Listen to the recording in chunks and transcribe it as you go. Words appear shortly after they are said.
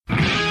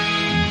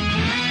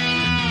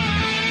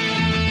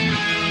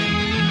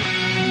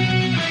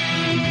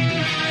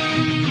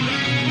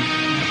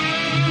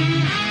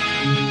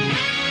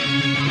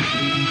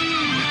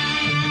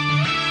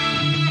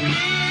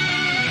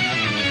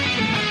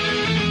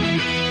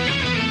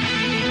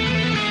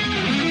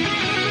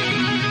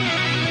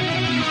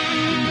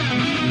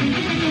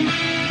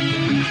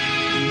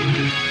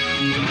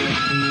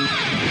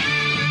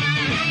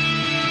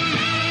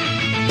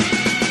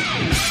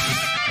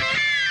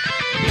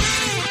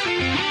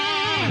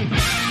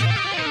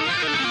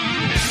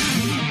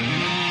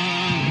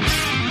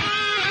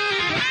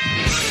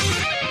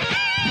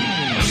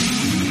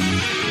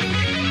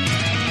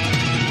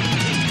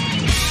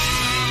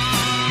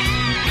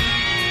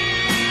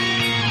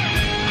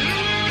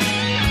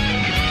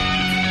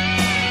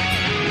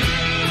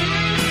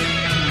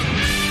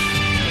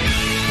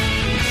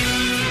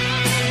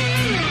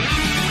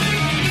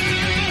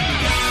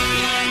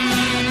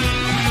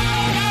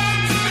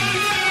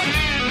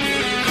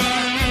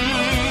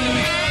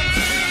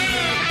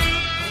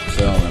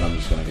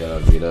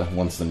Vita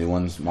once the new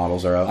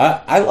models are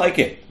out. I like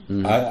it.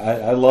 Mm-hmm.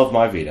 I love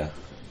my Vita.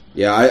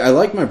 Yeah, I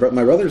like my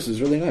brother's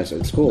is really nice.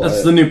 It's cool.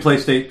 That's the new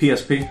PlayStation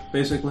PSP,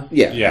 basically.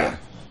 Yeah.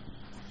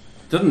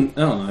 I don't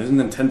know. Isn't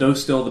Nintendo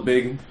still the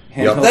big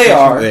handheld? They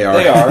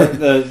are.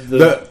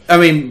 The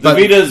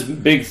Vita's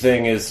big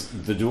thing is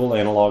the dual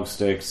analog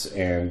sticks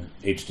and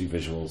HD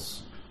visuals.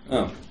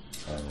 Oh.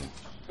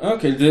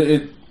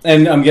 Okay.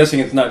 And I'm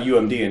guessing it's not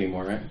UMD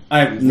anymore,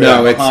 right?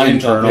 No, it's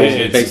internal.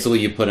 Basically,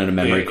 you put in a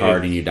memory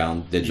card and you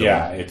down digital.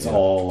 Yeah, it's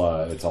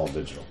all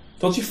digital.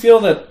 Don't you feel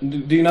that?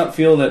 Do you not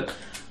feel that?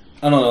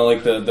 I don't know,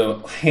 like the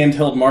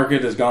handheld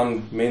market has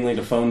gone mainly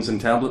to phones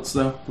and tablets,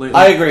 though, lately?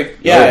 I agree.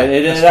 Yeah,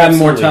 I spend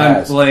more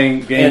time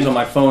playing games on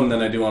my phone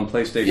than I do on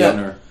PlayStation.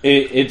 Yeah,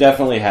 it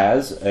definitely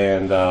has,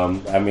 and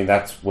I mean,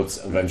 that's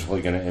what's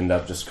eventually going to end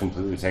up just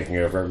completely taking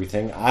over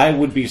everything. I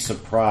would be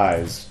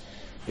surprised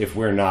if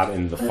we're not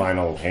in the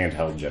final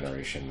handheld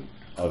generation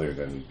other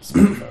than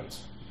smartphones.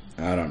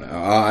 I don't know.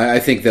 I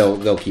think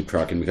they'll keep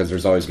trucking because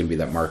there's always going to be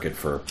that market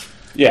for...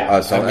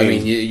 Yeah, I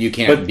mean you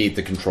can't beat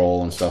the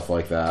control and stuff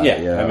like that.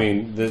 Yeah. I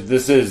mean, they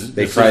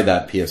tried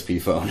that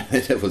PSP phone.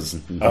 It was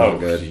not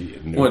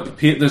good. No. What?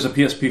 There's a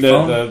PSP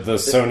phone? The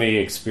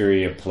Sony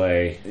Xperia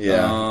Play.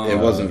 Yeah, it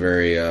wasn't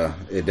very.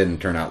 It didn't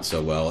turn out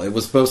so well. It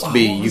was supposed to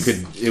be.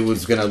 It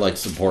was gonna like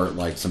support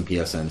like some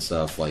PSN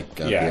stuff. Like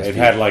PSP. It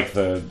had like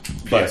the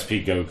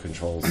PSP Go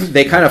controls.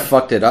 They kind of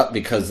fucked it up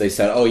because they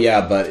said, "Oh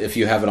yeah, but if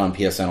you have it on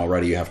PSN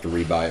already, you have to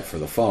rebuy it for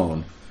the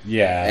phone."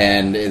 Yeah,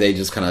 and they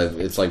just kind of,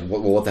 it's like,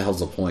 what the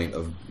hell's the point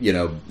of, why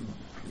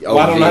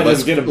don't I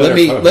just get a better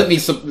phone?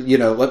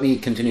 Let me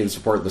continue to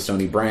support the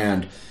Sony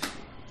brand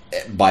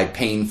by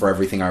paying for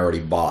everything I already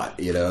bought.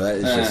 That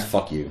is just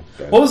fuck you.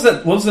 What was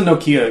that? What was the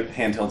Nokia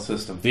handheld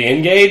system? The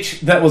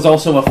N-Gage? That was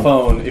also a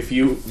phone. If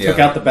you took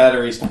out the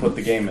batteries to put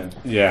the game in.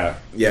 Yeah,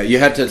 you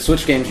had to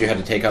switch games. You had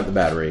to take out the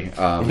battery,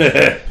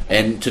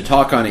 and to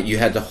talk on it, you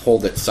had to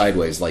hold it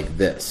sideways like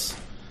this.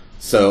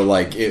 So,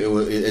 like,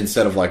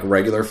 instead of, like,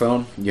 regular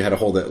phone, you had to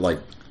hold it, like...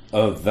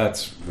 Oh,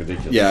 that's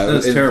ridiculous. Yeah,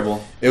 that's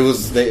terrible. It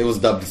was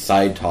dubbed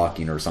side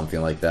talking or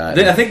something like that.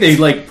 I think they,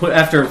 like,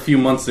 after a few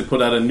months, they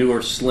put out a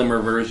newer,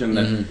 slimmer version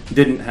that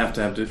didn't have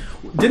to...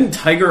 Didn't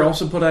Tiger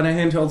also put out a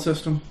handheld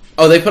system?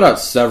 Oh, they put out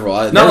several.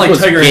 Not like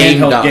Tiger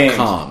handheld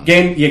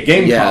games.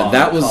 Game.com. Yeah,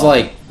 that was,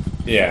 like,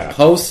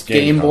 post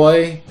Game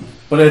Boy...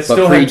 But it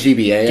still had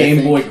GBA,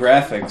 Game Boy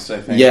graphics,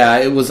 I think. Yeah,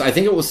 it was. I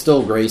think it was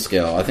still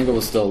grayscale. I think it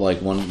was still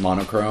like one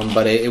monochrome,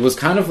 but it was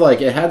kind of like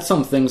it had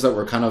some things that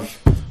were kind of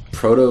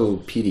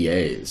proto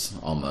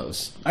PDAs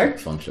almost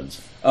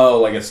functions. Oh,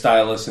 like a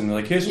stylus and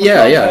like here's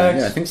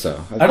yeah, I think so.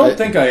 I don't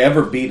think I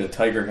ever beat a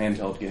Tiger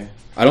handheld game.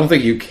 I don't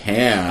think you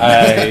can.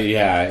 I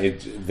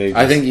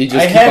think you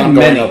just keep on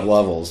going up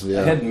levels.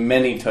 Yeah. I had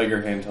many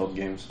Tiger handheld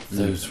games.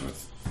 Those were.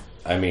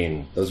 I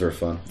mean, those were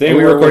fun. Are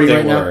we recording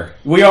right now?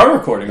 We are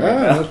recording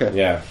right now. Okay.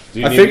 Yeah.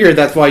 I figured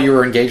that's why you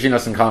were engaging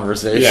us in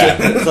conversation. Yeah.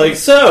 It's like,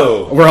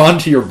 so... We're on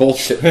to your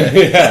bullshit.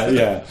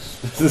 Yeah.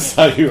 This is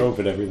how you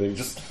open everything.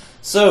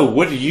 So,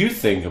 what do you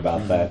think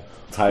about that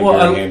Tiger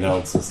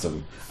handheld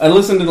system? I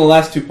listened to the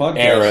last two podcasts.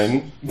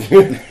 Aaron.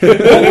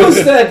 What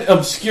was that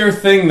obscure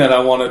thing that I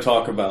want to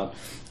talk about?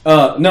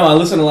 No, I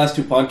listened to the last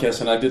two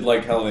podcasts, and I did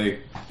like how they...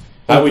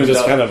 How we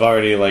just kind of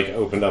already like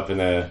opened up in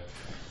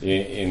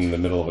the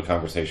middle of a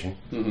conversation.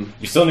 Mm-hmm.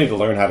 You still need to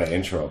learn how to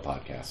intro a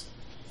podcast.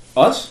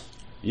 Us?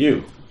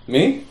 You.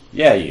 Me?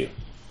 Yeah, you.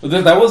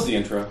 That was the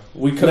intro.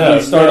 We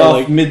couldn't start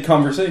off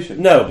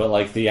mid-conversation. No, but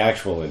like the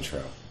actual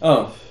intro.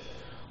 Oh.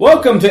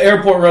 Welcome to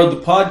Airport Road,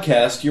 the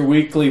podcast, your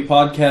weekly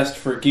podcast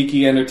for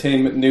geeky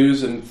entertainment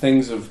news and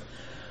things of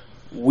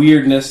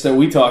weirdness that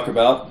we talk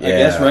about, I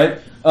guess,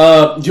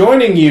 right?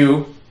 Joining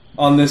you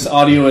on this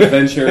audio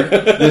adventure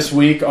this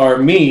week are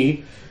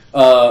me,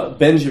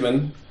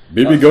 Benjamin...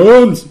 BB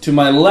Guns! To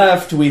my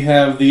left, we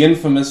have the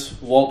infamous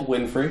Walt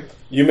Winfrey.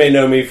 You may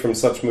know me from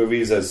such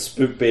movies as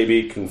Spook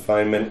Baby,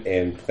 Confinement,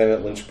 and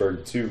Planet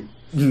Lynchburg 2.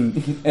 And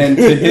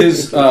to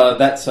his,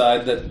 that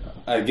side, that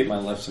I get my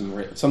lefts and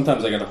right.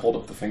 Sometimes I gotta hold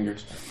up the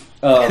fingers.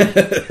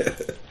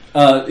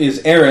 Is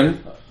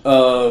Aaron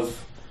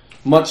of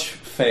much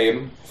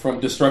fame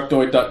from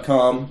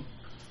Destructoid.com.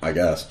 I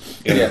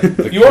guess. Yeah.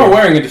 You are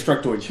wearing a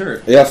Destructoid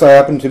shirt. Yes, I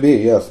happen to be,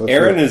 yes.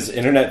 Aaron is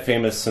internet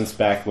famous since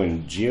back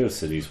when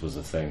GeoCities was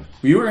a thing.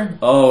 You were?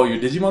 Oh, your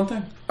Digimon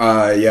thing?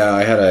 Yeah,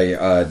 I had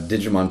a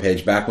Digimon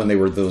page back when they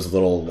were those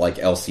little, like,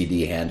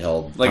 LCD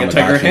handheld... Like a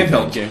Tiger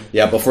handheld game.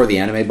 Yeah, before the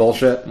anime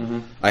bullshit. Mm-hmm.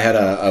 I had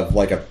a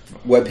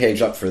web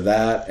page up for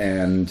that,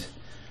 and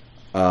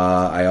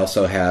I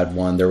also had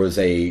one... There was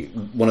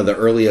one of the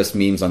earliest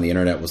memes on the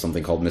internet was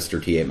something called Mr.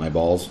 T Ate My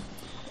Balls.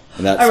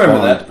 And I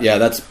remember that. Yeah,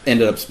 that's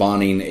ended up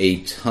spawning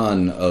a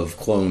ton of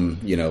clone,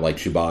 like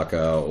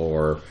Chewbacca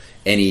or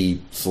any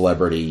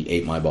celebrity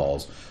ate my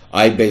balls.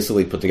 I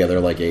basically put together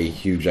like a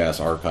huge ass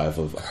archive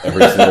of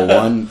every single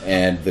one,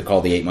 and they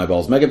called the Ate My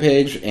Balls mega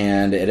page,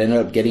 and it ended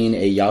up getting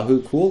a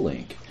Yahoo Cool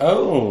link.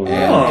 Oh,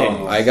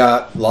 and I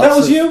got lots. That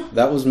was you?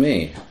 That was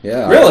me.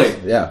 Yeah. Really?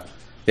 Yeah.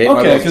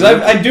 Okay, because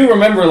I do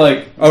remember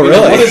like, oh really?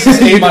 What is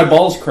this Ate My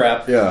Balls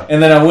crap? Yeah.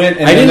 And then I went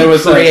and I then didn't there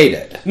was create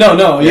it.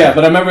 Yeah,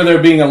 but I remember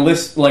there being a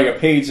list, like a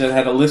page that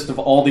had a list of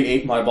all the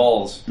 8 My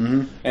Balls.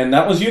 Mm-hmm. And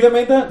that was you that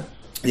made that?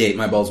 The 8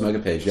 My Balls mega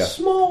page, yeah.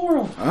 Small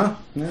world.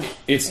 Yeah.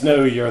 It's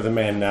no you're the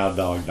man now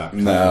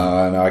dog.com.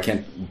 No, I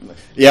can't.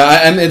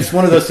 Yeah, and it's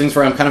one of those things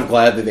where I'm kind of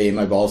glad that the 8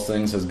 My Balls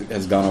things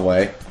has gone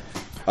away.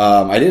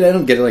 I did end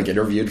up getting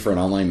interviewed for an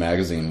online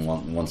magazine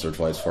once or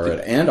twice for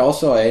it, and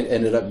also I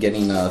ended up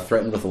getting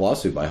threatened with a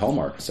lawsuit by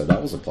Hallmark, so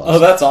that was a plus. Oh,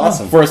 that's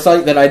awesome. For a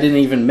site that I didn't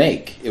even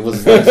make. It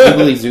was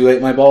Zoobly Zoo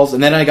 8 My Balls,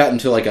 and then I got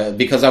into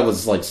because I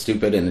was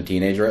stupid and a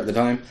teenager at the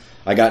time,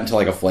 I got into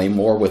a flame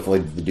war with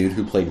the dude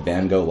who played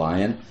Van Gogh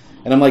Lion.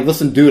 And I'm like,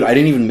 listen, dude, I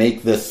didn't even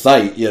make this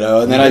site,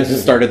 And then I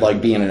just started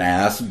being an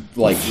ass,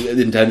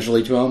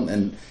 intentionally to him.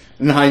 And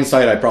in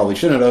hindsight, I probably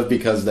shouldn't have,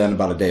 because then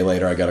about a day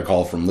later, I got a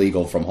call from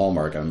Legal from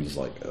Hallmark. I'm just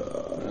like,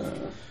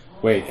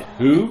 wait,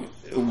 who?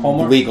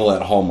 Hallmark? Legal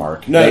at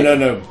Hallmark.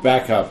 No,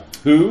 back up.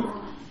 Who?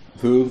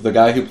 Who? The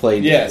guy who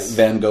played Yes.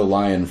 Van Gogh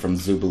Lion from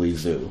Zoobly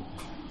Zoo.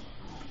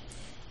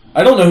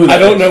 I don't know who that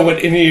is. I don't know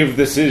what any of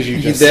this is you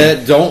just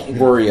said. Don't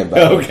worry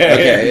about it.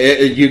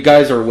 Okay. You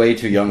guys are way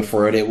too young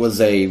for it. It was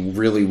a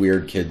really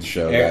weird kids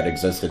show that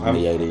existed in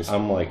the 80s.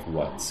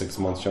 I'm 6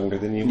 months younger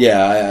than you?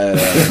 Yeah.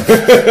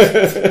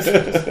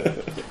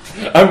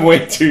 I'm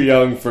way too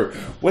young for...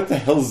 What the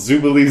hell is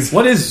Zoobly Zoo?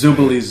 What is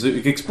Zoobly Zoo?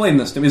 Explain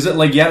this to me. Is it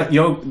like Yo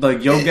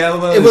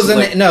Gala? It was an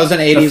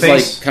 80s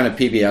face? kind of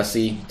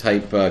PBS-y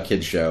type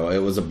kids show. It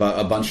was a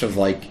bunch of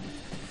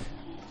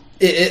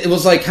It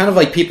was kind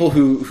of people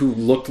who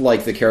looked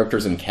like the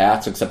characters in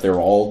Cats, except they were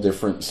all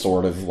different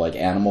sort of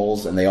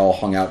animals, and they all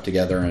hung out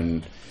together,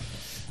 and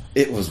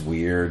it was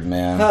weird,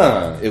 man.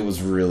 Huh. It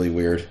was really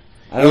weird.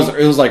 It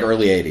was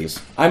early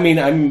 80s. I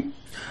mean,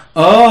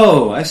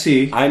 Oh, I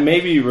see. I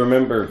maybe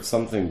remember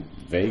something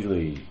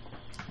vaguely.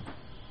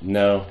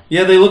 No.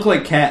 Yeah, they look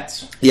like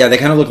cats. Yeah, they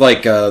kind of look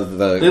like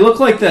They look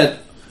like that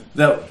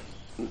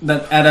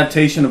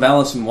adaptation of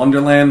Alice in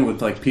Wonderland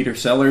with Peter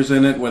Sellers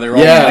in it, where they're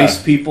all nice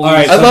people. All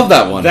right, I love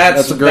that one.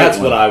 That's a great That's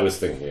one. what I was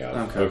thinking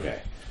of. Okay.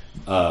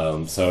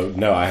 So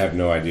no, I have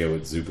no idea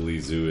what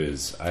Zoobly Zoo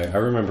is. I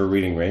remember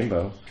reading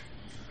Rainbow.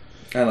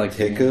 I like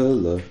Take a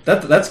look.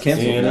 That's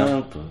canceled In now.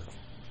 a book.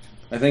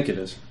 I think it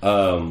is.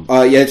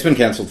 Yeah, it's been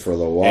canceled for a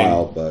little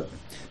while, but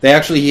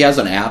he has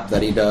an app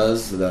that he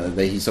does.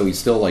 So he's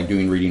still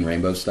doing Reading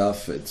Rainbow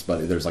stuff.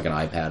 But there's an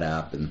iPad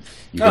app, and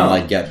you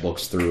can get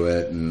books through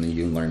it, and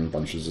you can learn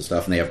bunches of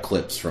stuff. And they have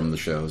clips from the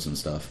shows and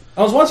stuff.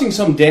 I was watching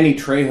some Danny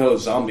Trejo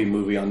zombie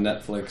movie on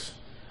Netflix.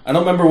 I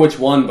don't remember which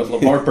one, but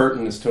LeVar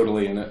Burton is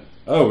totally in it.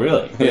 Oh,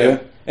 really? Yeah.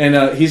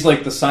 And he's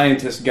the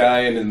scientist guy,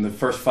 and in the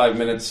first 5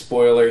 minutes,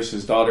 spoilers,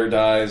 his daughter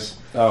dies.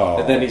 Oh.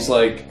 And then he's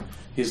like,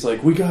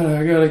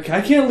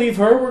 I can't leave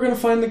her. We're gonna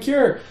find the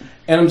cure.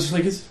 And I'm just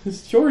like,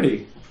 it's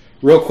Jordy.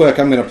 Real quick,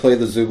 I'm going to play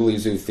the Zoobly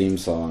Zoo theme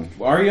song.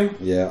 Are you?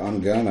 Yeah,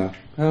 I'm gonna.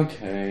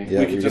 Okay. Yeah,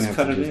 We can you're just gonna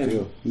cut have to it in.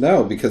 do it.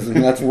 No, because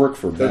that's work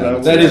for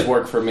Ben. That is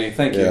work for me.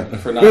 Thank you Yeah.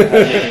 for not having.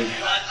 Everyone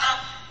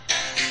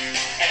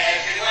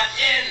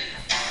in.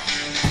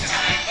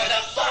 Time for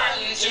the fun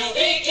to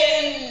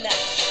begin.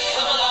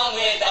 Come along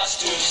with us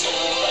to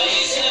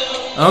Zoobly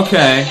Zoo.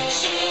 Okay.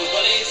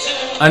 Zoobly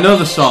Zoo. I know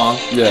the song.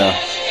 Yeah.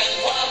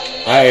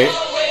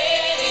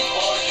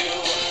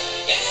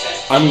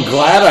 I'm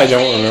glad I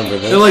don't remember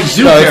this. They're like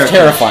zoo No, it's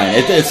characters. terrifying.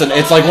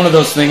 It's like one of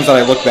those things that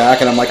I look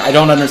back and I'm like, I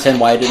don't understand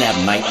why I didn't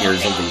have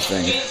nightmares of these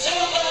things.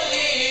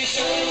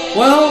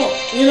 Well,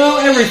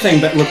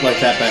 everything that looked like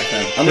that back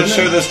then. I'm going to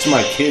show this to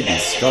my kid and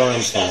scar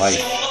him for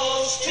life.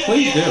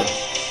 Please do.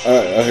 All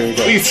right, here we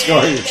go. Please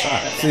scar your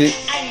child. See,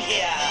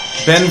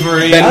 Ben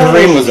Vereen. Ben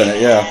Vereen was in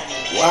it, yeah.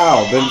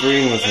 Wow, Ben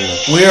Vereen was in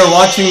it. We are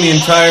watching the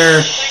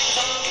entire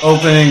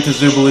opening to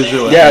Zoobly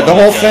Zoo. Yeah, the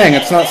whole thing.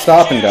 It's not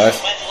stopping,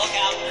 guys.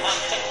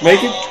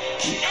 Make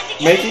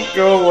it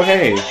go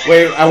away.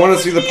 Wait, I want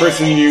to see the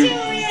person you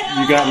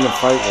got in the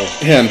fight with.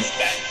 Him.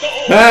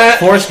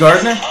 Forrest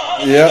Gardner?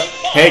 Yeah.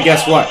 Hey,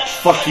 guess what?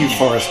 Fuck you,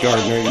 Forrest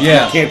Gardner.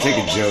 Yeah. You can't take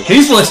a joke.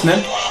 He's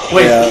listening.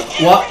 Wait, Yeah.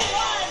 what?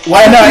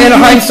 In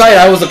hindsight,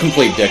 I was a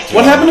complete dick to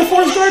What him. happened to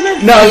Forrest Gardner?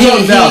 No, He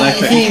wrote down, I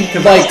think.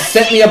 he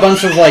sent me a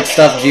bunch of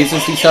stuff,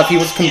 Jesus-y stuff. He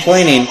was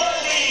complaining.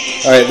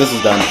 All right, this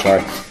is done.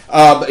 Sorry.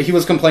 But he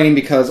was complaining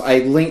because I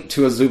linked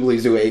to a Zoobly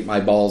Zoo 8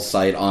 My Balls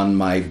site on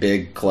my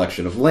big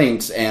collection of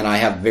links, and I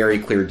have very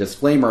clear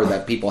disclaimer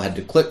that people had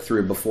to click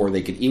through before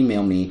they could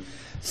email me,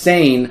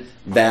 saying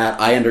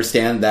that I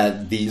understand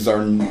that these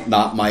are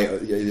not my.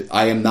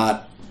 I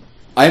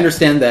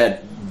understand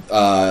that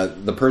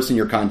the person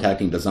you're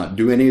contacting does not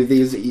do any of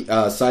these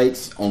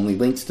sites, only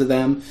links to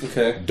them.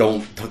 Okay.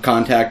 Don't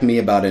contact me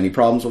about any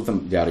problems with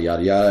them, yada,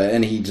 yada, yada.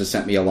 And he just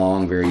sent me a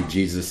long, very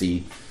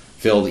Jesus-y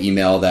filled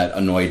email that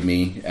annoyed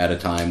me at a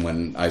time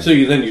when I... So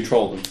you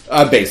trolled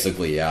him?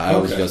 Basically, yeah.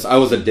 I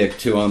was a dick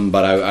to him,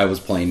 but I was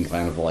playing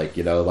kind of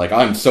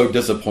I'm so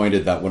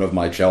disappointed that one of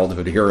my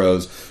childhood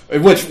heroes,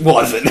 which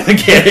wasn't a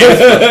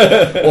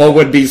kid,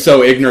 would be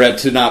so ignorant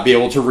to not be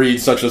able to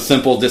read such a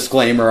simple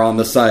disclaimer on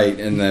the site,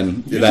 and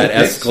then that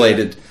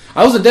escalated.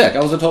 I was a dick. I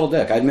was a total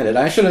dick. I admit it.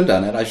 I shouldn't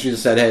have done it. I should have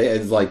said, hey,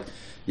 it's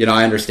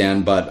I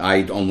understand, but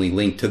I only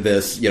linked to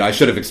this. I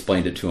should have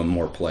explained it to him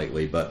more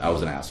politely, but I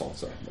was an asshole,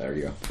 so there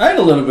you go. I had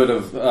a little bit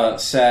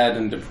of sad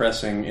and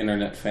depressing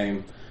internet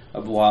fame a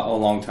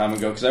long time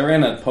ago, because I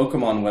ran a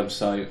Pokemon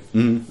website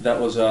that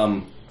was...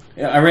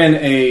 I ran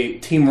a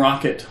Team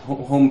Rocket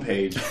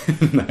homepage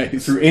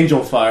Nice. through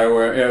Angel Fire,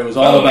 where it was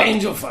all about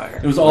Angel Fire.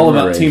 It was all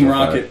Remember about Team Angel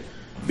Fire. Rocket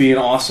being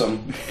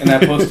awesome, and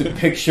I posted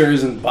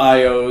pictures and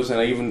bios, and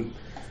I even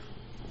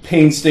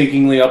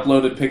painstakingly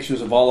uploaded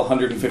pictures of all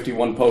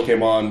 151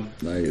 Pokemon,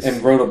 Nice.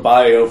 and wrote a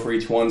bio for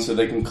each one so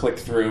they can click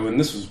through. And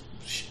this was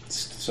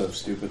so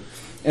stupid.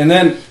 And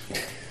then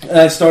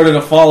I started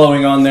a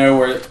following on there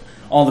where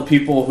all the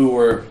people who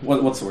were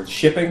what's the word,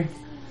 shipping,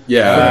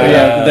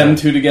 them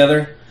two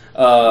together.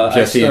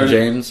 Jesse and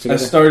James I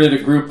together? started a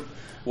group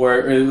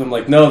where I'm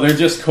like, no, they're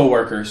just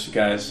coworkers,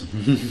 guys.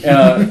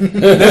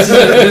 This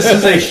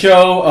is a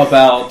show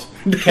about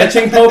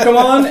catching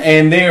Pokemon,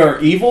 and they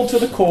are evil to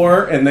the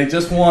core, and they're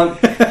just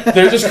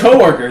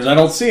coworkers. I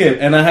don't see it.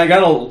 And I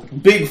got a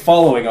big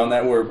following on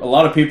that where a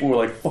lot of people were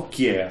like, fuck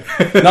yeah.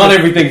 Not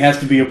everything has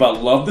to be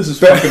about love. This is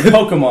fucking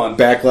Pokemon.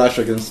 Backlash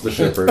against the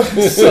shippers.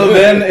 So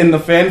then in the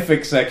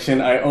fanfic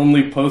section, I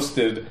only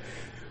posted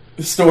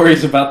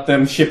stories about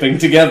them shipping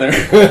together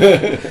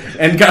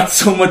and got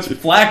so much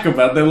flack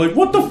about it. They're like,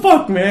 what the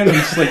fuck, man? I'm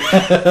just like,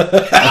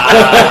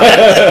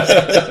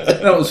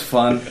 that was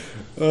fun.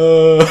 I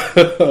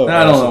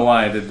don't know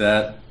why I did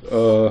that.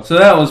 So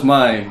that was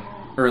my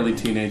early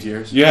teenage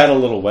years. You had a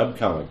little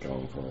webcomic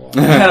going for a while.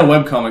 I had a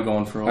webcomic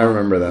going for a I while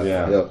remember that.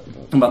 Yeah.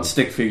 Yep. about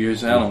stick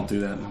figures. I don't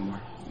do that anymore.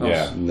 That was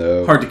Yeah.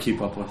 No. hard to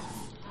keep up with.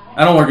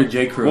 I don't work at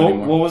J. Crew What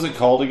anymore. was it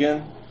called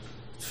again?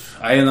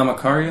 Ayana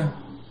Macaria?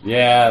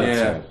 Yeah, that's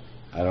Yeah. right.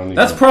 I don't even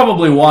That's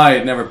probably why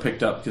it never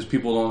picked up, because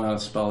people don't know how to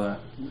spell that.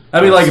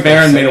 That'd be like if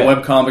Aaron made a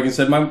webcomic and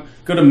said,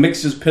 go to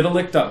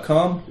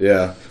mixespitalik.com.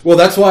 Yeah. Well,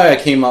 that's why I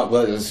came up.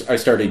 I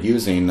started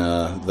using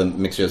the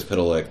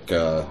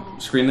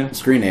Mixjespitalik Screen name?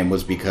 screen name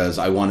was because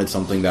I wanted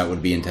something that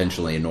would be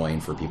intentionally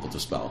annoying for people to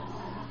spell.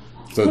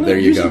 So Well, there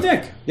you use go. a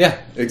dick. Yeah,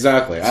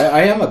 exactly.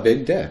 I am a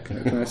big dick.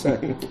 What can I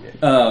say?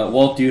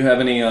 Walt, do you have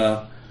any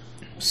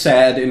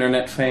sad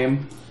internet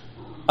fame?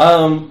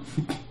 Not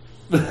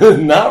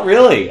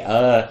really.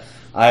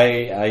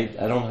 I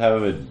don't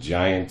have a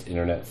giant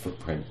internet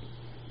footprint.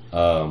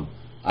 I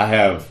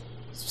have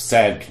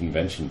sad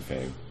convention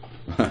fame.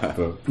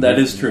 But That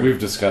is true. We've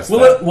discussed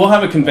that. We'll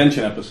have a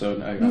convention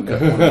episode. All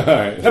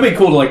right. That'd be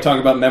cool to talk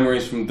about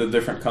memories from the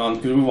different cons,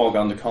 because we've all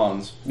gone to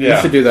cons. We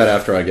Yeah. should do that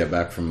after I get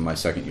back from my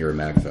second year of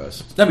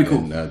MagFest. That'd be cool.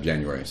 In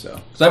January, so.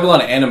 Because I have a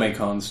lot of anime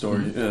con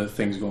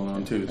things going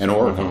on too. And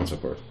Oricons,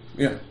 of course.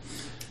 Yeah.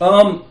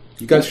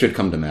 You guys should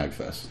come to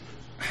MagFest.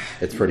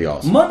 It's pretty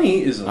awesome.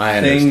 Money is a I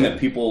thing understand. that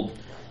people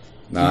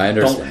No, I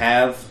understand. don't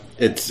have.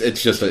 It's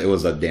just it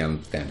was a damn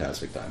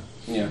fantastic time.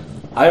 Yeah.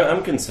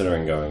 I'm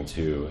considering going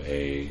to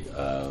a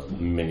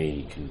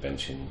mini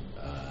convention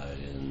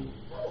in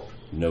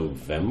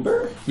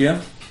November.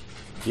 Yeah.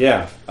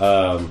 Yeah,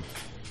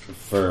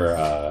 for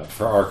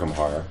Arkham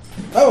Horror.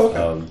 Oh,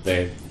 okay.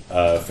 They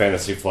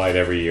Fantasy Flight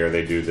every year.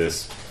 They do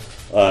this.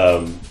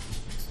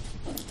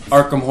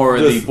 Arkham Horror,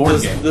 the board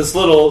this, game. This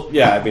little,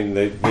 yeah, I mean,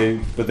 they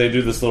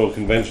do this little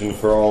convention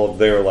for all of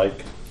their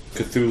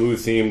Cthulhu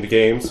themed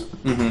games,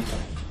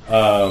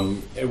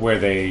 where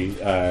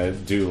they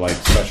do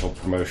special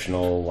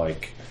promotional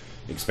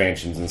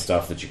expansions and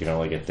stuff that you can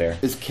only get there.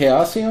 Is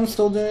Chaosium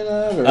still doing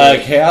that? Or?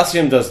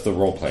 Chaosium does the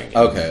role playing game.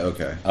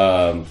 Okay.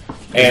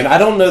 And I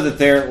don't know that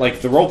they're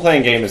the role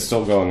playing game is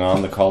still going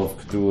on, the Call of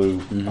Cthulhu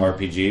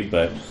RPG,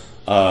 but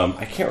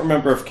I can't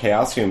remember if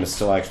Chaosium is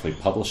still actually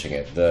publishing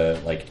it. The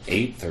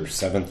 8th or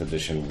 7th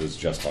edition was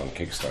just on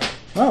Kickstarter.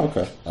 Oh,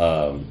 okay.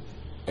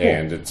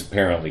 And it's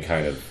apparently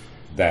kind of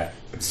that.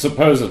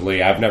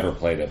 Supposedly, I've never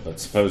played it, but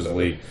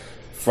supposedly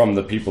from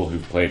the people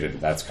who've played it,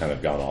 that's kind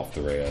of gone off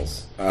the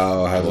rails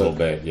Oh, a little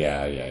bit.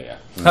 Yeah.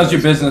 How's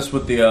your business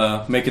with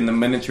the making the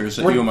miniatures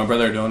that you and my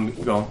brother are doing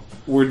going?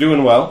 We're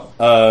doing well.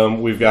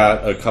 We've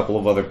got a couple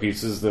of other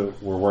pieces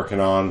that we're working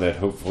on that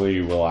hopefully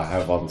we'll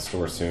have on the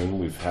store soon.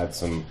 We've had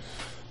some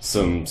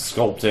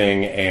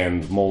sculpting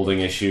and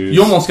molding issues.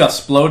 You almost got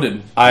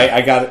exploded.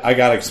 I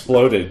got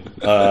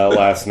exploded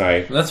last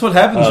night. That's what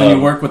happens when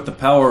you work with the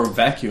power of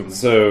vacuum.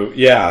 So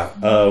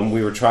yeah,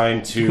 we were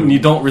trying to. When you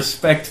don't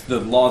respect the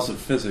laws of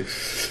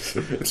physics.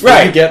 It's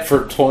what you get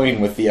for toying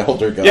with the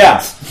Elder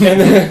Gods.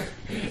 Yeah,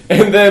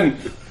 and then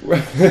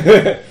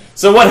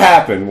so what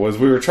happened was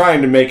we were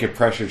trying to make a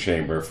pressure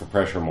chamber for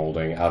pressure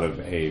molding out of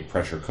a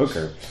pressure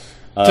cooker.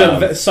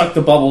 To suck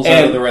the bubbles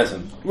out of the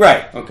resin.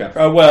 Right. Okay.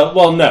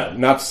 Well, no,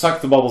 not to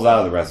suck the bubbles out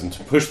of the resin,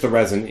 to push the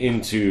resin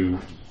into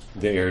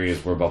the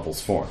areas where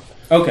bubbles form.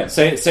 Okay.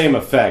 Same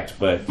effect,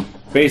 but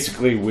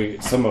basically,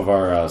 some of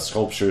our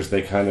sculptures,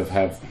 they kind of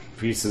have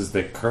pieces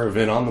that curve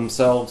in on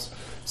themselves,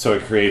 so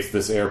it creates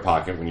this air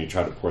pocket when you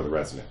try to pour the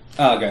resin in.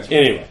 Oh, gotcha.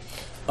 Anyway,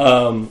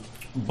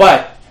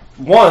 but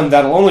one,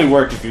 that'll only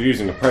work if you're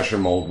using a pressure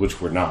mold, which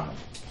we're not.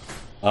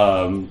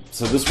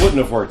 So this wouldn't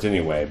have worked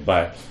anyway,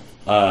 but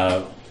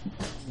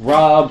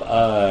Rob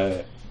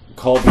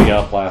called me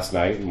up last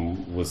night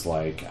and was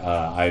like,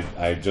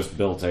 I just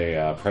built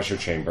a pressure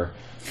chamber.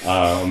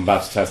 I'm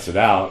about to test it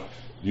out.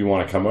 You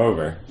want to come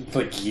over?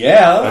 Like,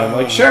 yeah. And I'm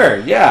like, sure,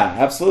 yeah,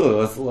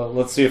 absolutely.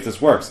 Let's see if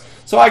this works.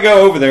 So I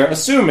go over there,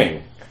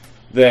 assuming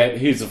that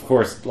he's, of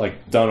course,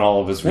 like done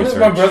all of his When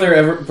research. has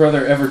my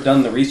brother ever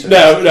done the research?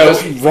 No.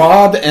 Just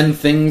Rob and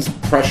things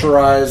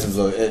pressurized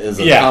is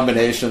a Yeah.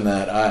 combination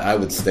that I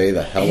would stay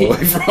the hell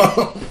away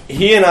from.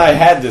 He and I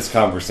had this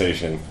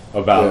conversation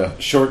about Yeah.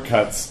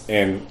 shortcuts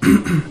and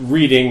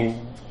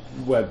reading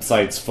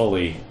websites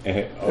fully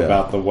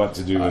about the what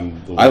to do.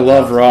 And the I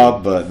love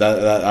Rob, but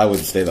that I would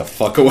stay the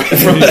fuck away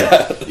from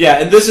that. Yeah,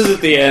 and this is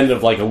at the end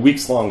of like a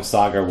weeks-long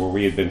saga where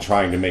we had been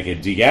trying to make a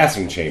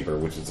degassing chamber,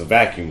 which is a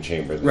vacuum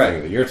chamber, the Right.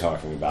 thing that you're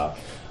talking about,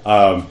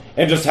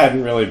 and just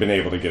hadn't really been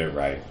able to get it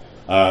right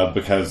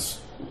because,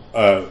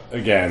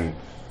 again,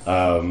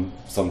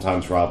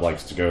 sometimes Rob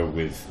likes to go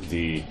with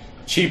the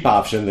cheap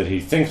option that he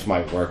thinks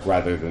might work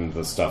rather than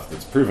the stuff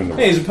that's proven to work.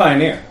 Hey, he's a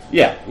pioneer.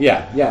 Yeah.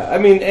 I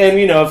mean, and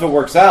if it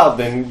works out,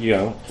 then he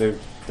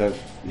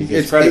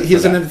gets credit.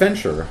 He's for an that.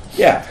 adventurer.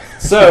 Yeah.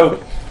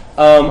 So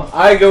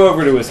I go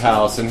over to his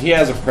house, and he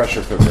has a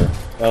pressure cooker,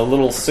 a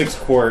little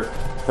 6-quart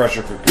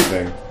pressure cooker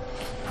thing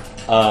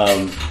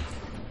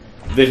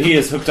that he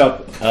has hooked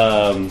up.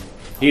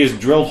 He has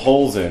drilled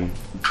holes in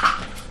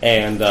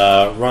and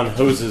run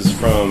hoses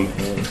from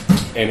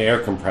an air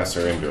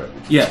compressor into it.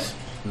 Yes.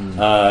 And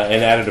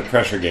added a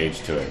pressure gauge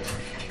to it.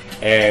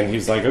 And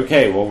he's like,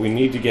 okay, well, we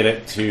need to get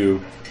it to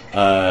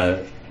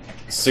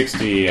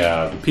 60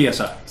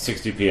 PSI.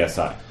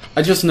 PSI.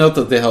 I just note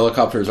that the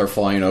helicopters are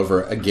flying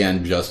over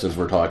again just as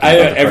we're talking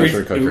about the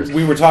pressure cookers.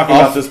 We were talking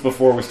about this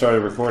before we started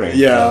recording.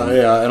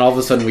 Yeah, and all of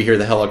a sudden we hear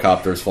the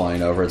helicopters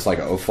flying over. It's like,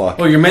 oh fuck.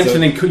 Well, you're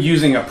mentioning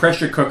using a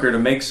pressure cooker to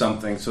make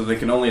something, so they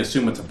can only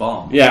assume it's a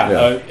bomb.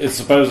 Yeah. It's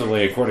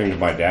supposedly, according to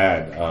my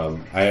dad,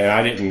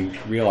 I didn't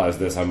realize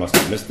this. I must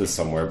have missed this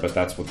somewhere, but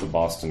that's what the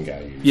Boston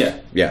guy used. Yeah.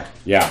 Yeah.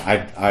 Yeah,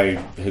 I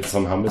had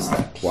somehow missed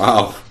that.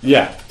 Wow.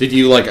 Yeah. Did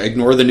you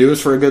ignore the news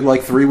for a good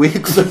 3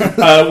 weeks?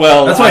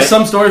 Well, That's why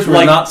some stores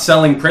were not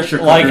selling pressure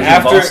cookers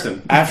in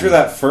Boston. after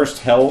that first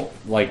hell,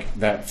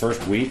 that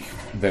first week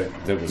that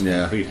was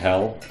complete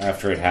hell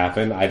after it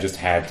happened, I just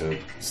had to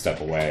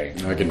step away.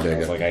 I can dig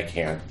was it. like, I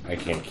can't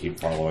keep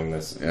following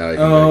this. Yeah, I can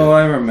Oh, dig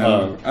I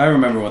remember. I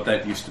remember what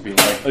that used to be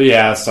like.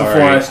 Yeah, sorry.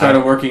 Before I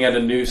started working at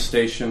a news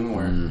station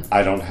where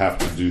I don't have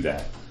to do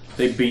that.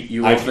 they beat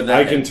you I over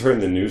that. can turn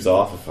the news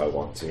off if I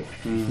want to.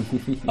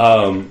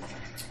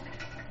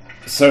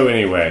 So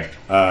anyway,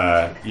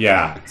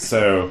 yeah.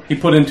 So He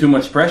put in too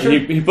much pressure?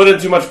 he put in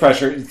too much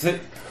pressure.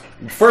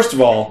 First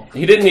of all,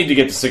 he didn't need to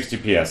get to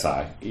 60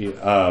 psi.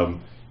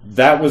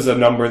 That was a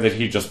number that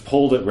he just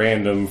pulled at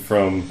random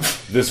from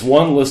this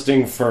one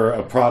listing for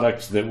a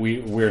product that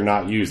we're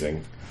not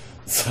using.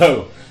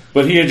 So,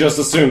 but he had just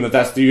assumed that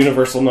that's the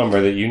universal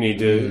number that you need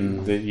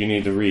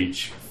to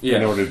reach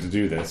in order to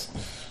do this.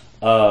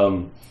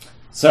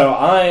 So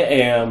I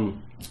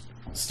am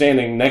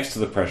standing next to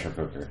the pressure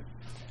cooker,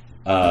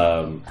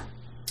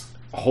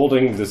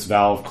 holding this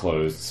valve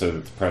closed so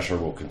that the pressure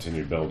will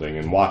continue building,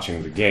 and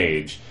watching the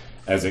gauge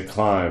as it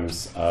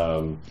climbs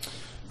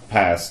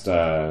past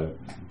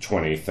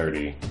 20,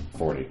 30,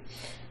 40.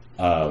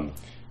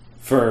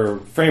 For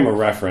frame of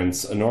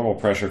reference, a normal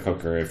pressure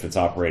cooker, if it's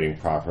operating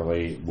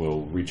properly,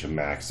 will reach a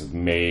max of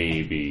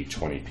maybe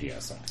 20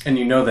 psi. And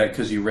you know that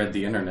because you read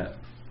the internet.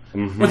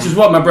 Mm-hmm. Which is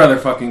what my brother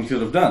fucking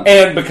should have done.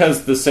 And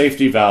because the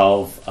safety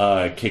valve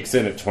kicks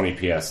in at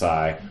 20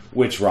 psi,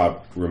 which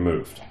Rob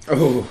removed.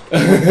 Oh.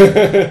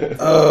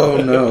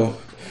 Oh, no.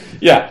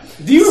 Yeah.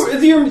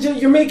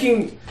 You're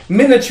making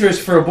miniatures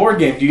for a board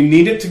game. Do you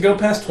need it to go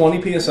past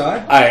 20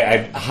 psi? I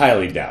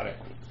highly doubt it.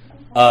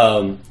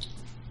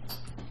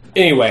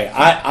 Anyway,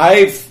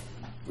 I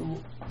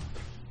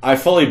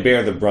fully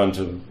bear the brunt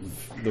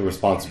of the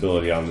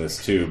responsibility on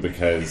this too,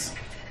 because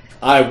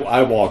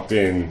I walked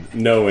in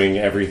knowing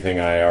everything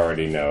I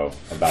already know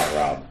about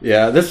Rob.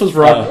 Yeah, this was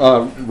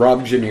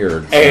Rob Junior.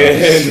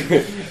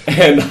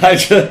 And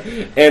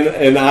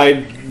I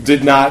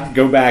did not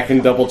go back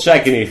and double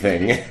check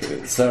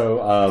anything.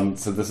 So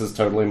this is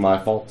totally my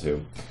fault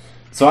too.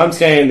 So I'm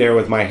standing there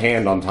with my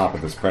hand on top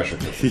of this pressure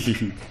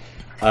cooker.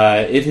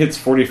 It hits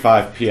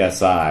 45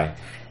 psi,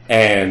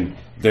 and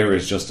there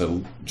is just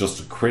a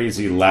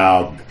crazy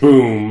loud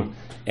boom,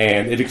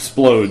 and it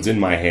explodes in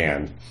my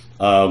hand.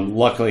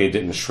 Luckily, it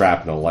didn't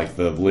shrapnel; like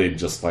the lid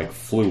just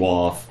flew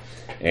off,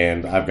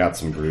 and I've got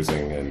some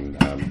bruising,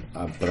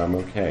 but I'm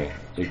okay.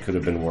 It could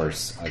have been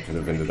worse. I could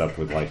have ended up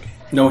with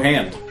no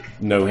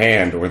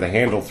hand, or the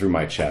handle through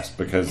my chest,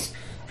 because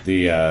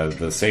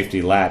the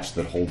safety latch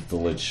that holds the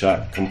lid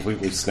shut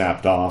completely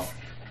snapped off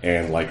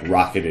and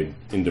rocketed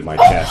into my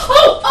chest.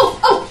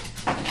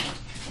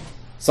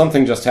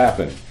 Something just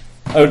happened.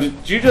 Oh,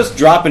 did you just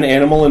drop an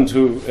animal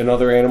into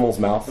another animal's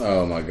mouth?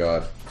 Oh my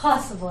god.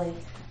 Possibly.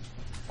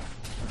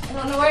 I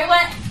don't know where he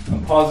went.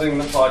 I'm pausing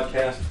the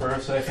podcast for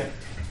a second.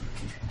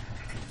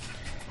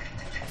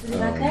 Is he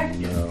back there?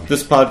 No.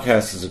 This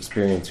podcast is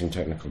experiencing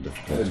technical The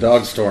difficulties.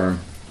 dog storm.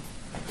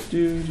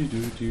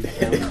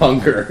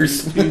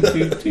 Hungers.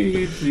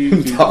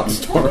 Dog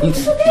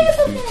storms. Oh,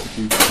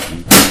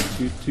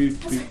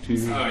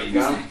 you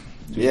got him?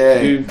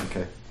 Yay.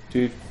 Okay.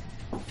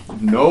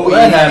 No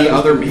That any happens.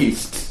 other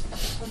beasts.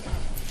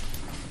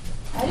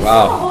 I just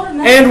Wow. wanna hold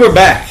him And we're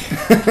back.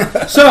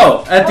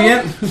 So, at the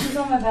end, He's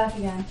on my back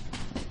again.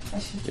 I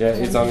should- Yeah,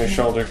 it's on your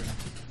shoulder.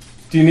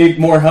 do you need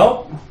more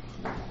help?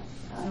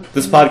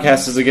 This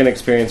podcast is again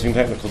experiencing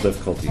technical I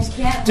difficulties.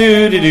 can't.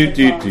 Okay,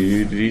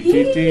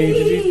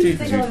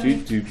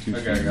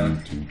 I got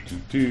him.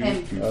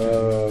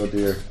 Oh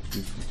dear.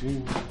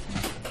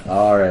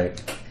 All right.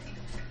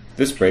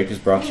 This break is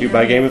brought to you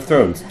by Game of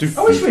Thrones.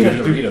 I wish we had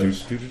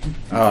Doritos.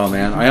 Oh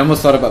man, I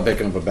almost thought about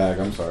picking up a bag.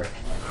 I'm sorry.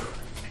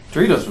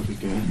 Doritos would be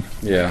good.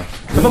 Yeah.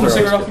 Come up a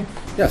cigarette off me?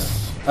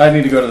 Yes. I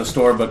need to go to the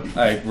store, but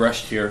I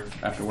rushed here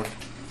after work.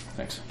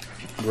 Thanks.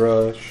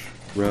 Rush.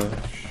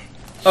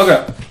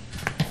 Okay.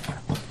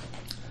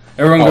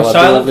 Everyone All go that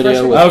silent little for a video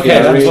second? with Okay,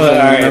 that's Gatorade, what. All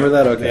right. remember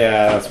that? Okay.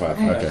 Yeah, that's my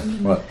fault. Okay.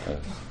 What?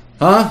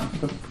 Huh?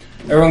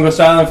 Everyone go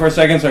silent for a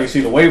second so I can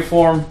see the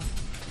waveform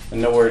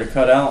and know where to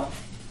cut out.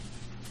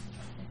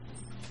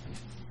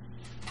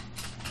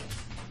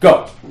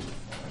 Go.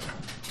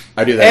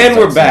 I do that. And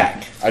we're exact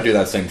back. same- I do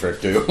that same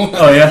trick too.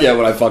 Oh, yeah? Yeah.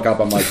 When I fuck up,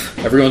 I'm like,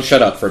 everyone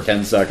shut up for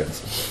 10 seconds.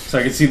 So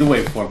I can see the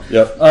waveform.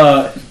 Yep.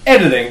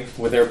 Editing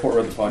with Airport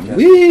Road the podcast.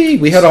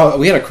 We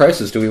had a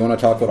crisis. Do we want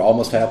to talk what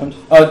almost happened?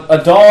 A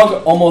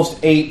dog almost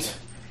ate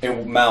a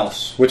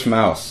mouse. Which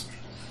mouse?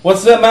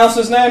 What's that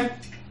mouse's name?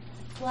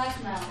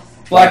 Black mouse.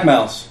 Black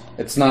mouse.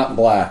 It's not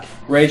black.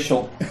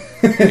 Racial.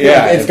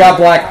 Yeah, it's got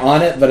black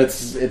on it, but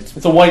it's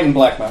It's a white and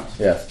black mouse.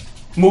 yes.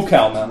 Moo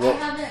cow mouse. I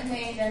haven't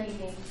made anything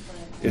for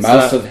it. It's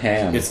Mouse not- of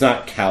ham. It's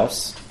not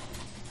Couse.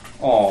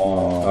 Aww.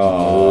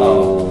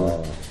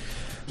 Oh.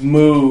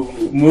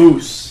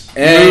 Moose.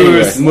 Anyway.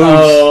 Moose.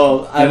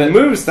 Oh, Get it?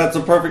 Moose. That's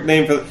a perfect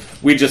name for.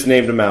 We just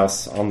named a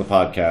mouse on the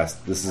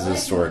podcast. This is a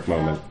historic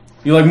moment.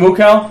 You like moo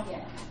cow? Yeah.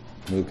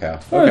 Moo cow.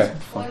 Okay.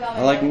 What about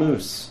I like my red one?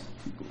 moose.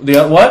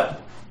 The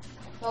what?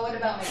 Well, what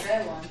about my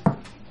red one?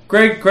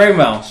 Gray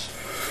mouse.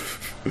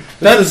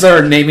 That is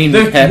our naming.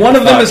 One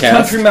of them is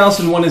country mouse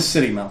and one is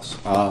city mouse.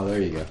 Oh,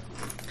 there you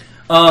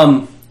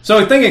go.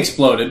 So a thing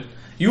exploded.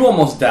 You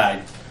almost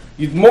died.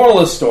 Moral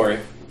of the story: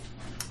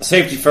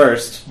 Safety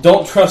first.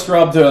 don't trust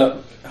Rob to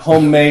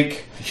home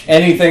make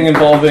anything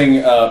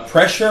involving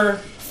pressure,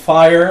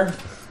 fire,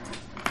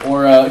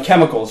 or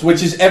chemicals,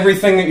 which is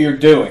everything that you're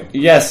doing.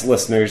 Yes,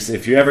 listeners,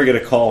 if you ever get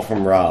a call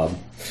from Rob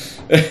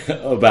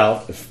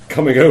about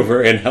coming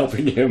over and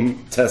helping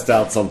him test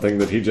out something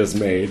that he just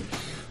made,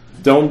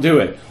 don't do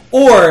it.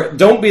 Or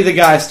don't be the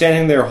guy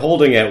standing there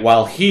holding it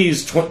while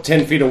he's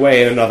 10 feet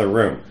away in another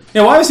room.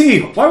 Yeah, why was he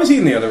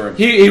in the other room?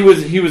 He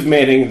was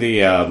mating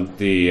the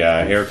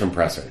air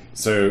compressor,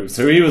 so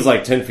he was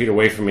like 10 feet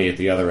away from me at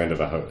the other end of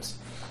a hose.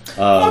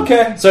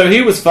 Okay. So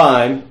he was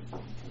fine,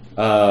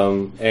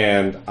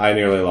 and I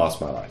nearly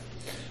lost my life.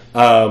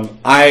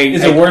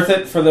 Is it worth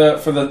it for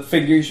the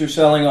figures you're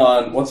selling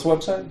on what's the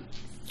website?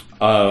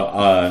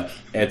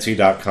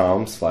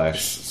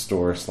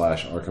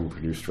 Etsy.com/store/Arkham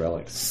Produced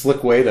Relics.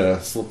 Slick way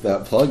to slip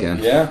that plug in.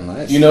 Yeah,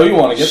 Nice. you know you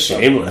want to get some.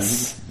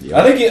 Shameless.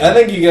 I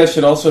think you guys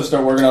should also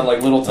start working on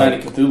like little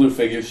tiny Cthulhu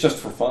figures just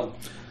for fun.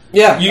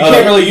 Yeah, You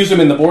can't really use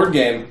them in the board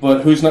game, but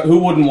who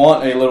wouldn't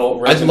want a little?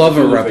 I'd resin love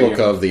a Cthulhu replica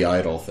figure? of the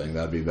idol thing.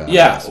 That'd be bad.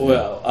 Yeah.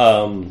 Well,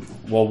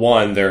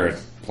 one, there are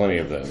plenty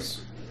of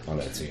those on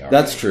Etsy. already.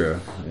 That's true.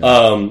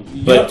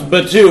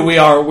 But two, we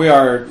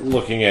are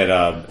looking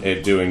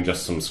at doing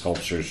just some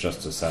sculptures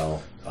just to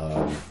sell,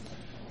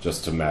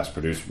 just to mass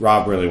produce.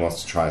 Rob really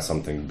wants to try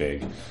something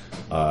big.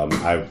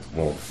 I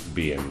won't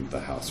be in the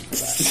house for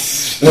that.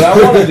 What I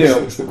want to do,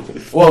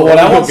 what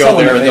I want Go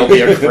someone there to and there'll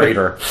make, be a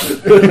crater.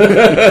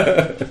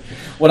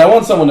 what I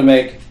want someone to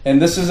make,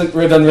 and this doesn't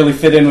really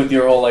fit in with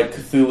your whole like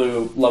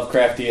Cthulhu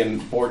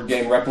Lovecraftian board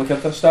game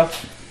replica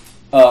stuff,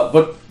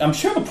 but I'm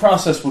sure the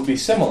process would be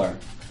similar.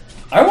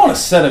 I want a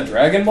set of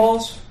Dragon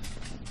Balls.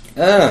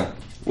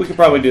 We could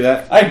probably do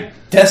that. I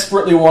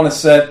desperately want a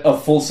set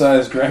of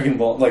full-size Dragon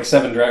Ball, like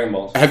 7 Dragon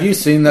Balls. Have you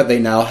seen that they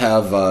now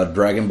have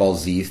Dragon Ball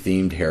Z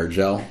themed hair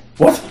gel?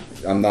 What?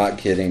 I'm not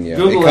kidding you.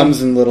 Google it it.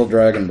 comes in little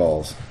Dragon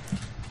Balls.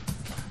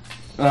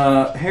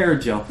 Hair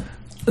gel.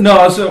 No,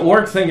 I was at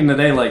work thinking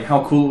today, like,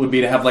 how cool it would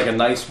be to have, like, a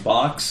nice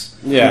box.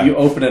 Yeah. You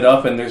open it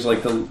up, and there's,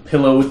 like, the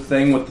pillow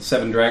thing with the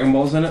 7 Dragon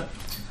Balls in it.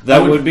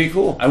 That would be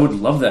cool. I would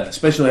love that,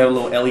 especially have a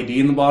little LED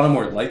in the bottom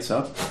where it lights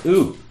up.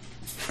 Ooh.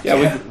 Yeah.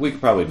 Yeah, we could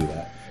probably do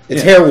that.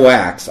 It's Yeah. hair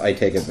wax. I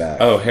take it back.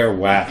 Oh, hair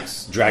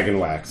wax. Dragon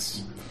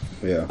wax.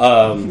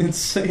 Yeah.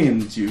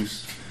 Insane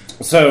juice.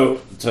 So,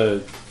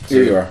 to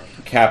Here you are.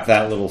 cap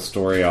that little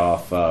story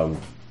off,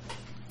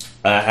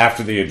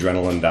 after the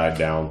adrenaline died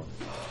down,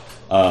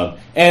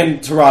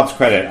 and to Rob's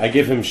credit, I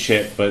give him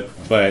shit, but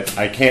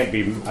I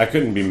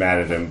couldn't be mad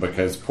at him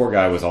because poor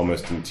guy was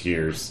almost in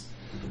tears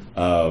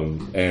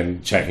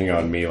and checking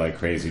on me like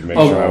crazy to make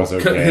sure I was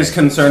okay. His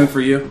concern for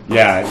you?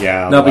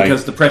 Yeah. No,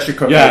 because the pressure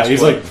cooker. Yeah,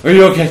 he's like, "Are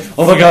you okay?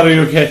 Oh my god, are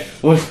you okay?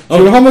 What? Do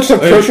you know how much that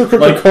pressure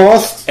cooker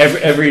costs?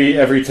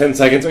 Every 10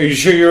 seconds. Are you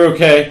sure you're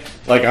okay?"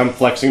 Like I'm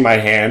flexing my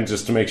hand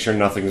just to make sure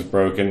nothing's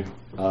broken.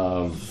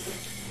 So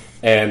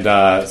then,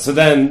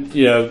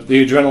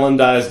 the adrenaline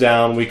dies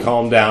down. We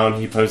calm down.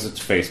 He posts it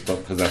to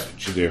Facebook because that's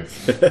what you do.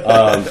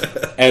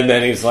 And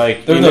then he's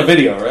like, "There's no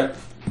video, right?"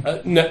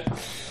 No.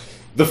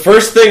 The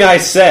first thing I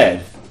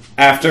said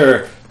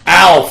after,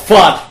 "Ow,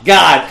 fuck,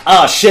 God,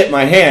 oh shit,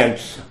 my hand,"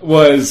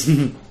 was,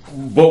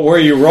 "But were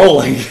you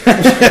rolling?"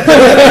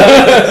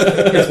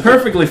 It's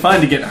perfectly fine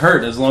to get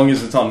hurt as long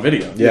as it's on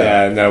video.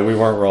 Yeah, no, we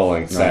weren't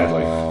rolling,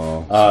 sadly.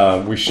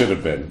 No. We should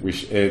have been.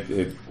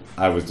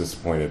 I was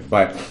disappointed.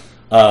 But,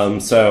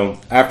 so,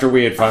 after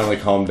we had finally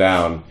calmed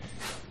down,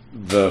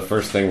 the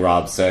first thing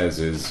Rob says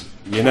is,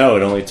 it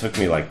only took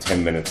me like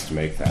 10 minutes to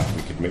make that.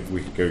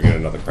 We could go get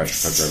another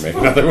pressure cooker and make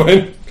another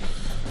one.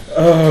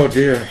 Oh,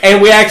 dear.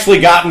 And we actually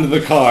got into the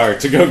car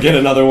to go get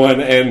another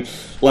one, and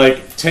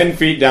like 10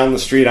 feet down the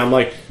street, I'm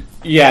like,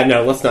 yeah,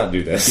 no, let's not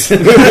do this.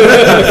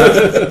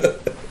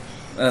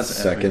 That's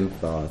Second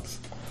thoughts.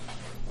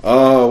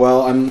 Oh,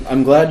 well,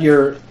 I'm glad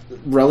you're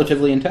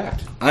relatively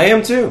intact. I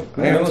am too.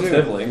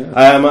 Relatively.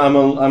 I'm a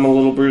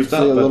little bruised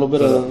up. A little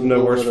bit of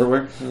no worse for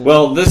wear. Yeah.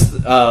 Well, this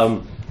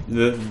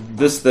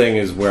thing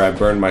is where I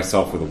burned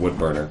myself with a wood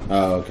burner.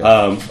 Oh,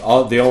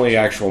 okay. The only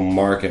actual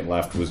mark it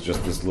left was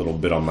just this little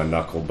bit on my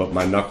knuckle, but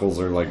my knuckles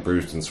are like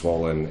bruised and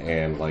swollen,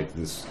 and like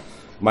this,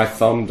 my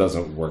thumb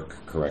doesn't work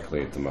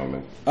correctly at the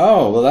moment.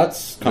 Oh, well,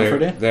 that's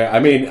comforting. I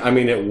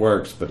mean, it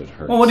works, but it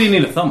hurts. Well, what do you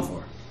need a thumb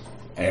for?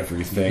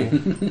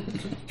 Everything.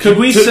 Could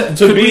we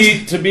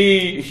to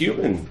be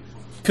human?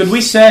 Could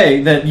we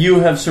say that you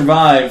have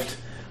survived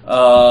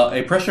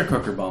a pressure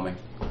cooker bombing?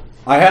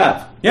 I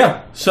have.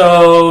 Yeah,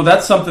 so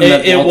that's something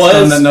that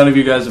none of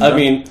you guys have done. I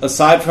mean,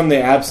 aside from the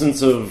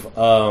absence of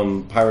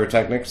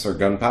pyrotechnics or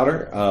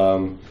gunpowder,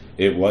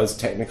 it was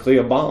technically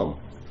a bomb.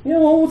 Yeah,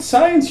 well, with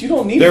science, you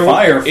don't need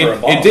fire for a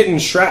bomb. It didn't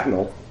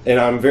shrapnel, and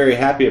I'm very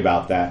happy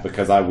about that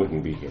because I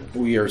wouldn't be here.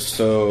 We are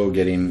so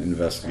getting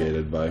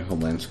investigated by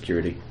Homeland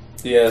Security.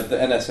 Yeah, the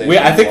NSA.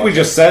 I think we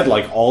just said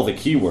like all the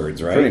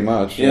keywords, right? Pretty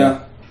much. Yeah.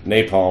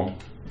 Napalm.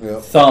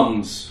 Yep.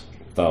 Thumbs.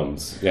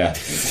 Yeah.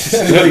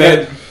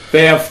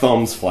 They have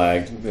thumbs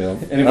flagged. Yeah.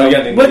 Anybody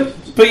got any?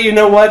 But you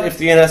know what? If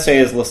the NSA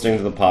is listening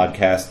to the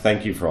podcast,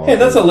 thank you for all. Hey,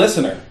 that's a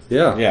listener.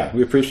 Yeah,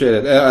 we appreciate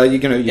it. You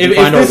can If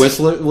find our this- wish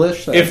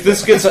list. If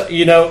this gets,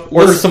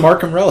 Order some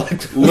Arkham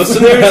Relic.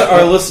 listeners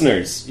are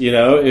listeners.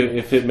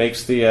 If it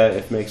makes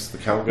the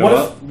count go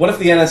up. What if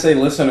the NSA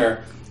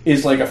listener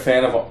is like a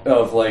fan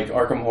of like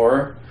Arkham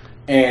Horror,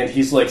 and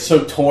he's like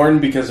so torn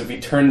because if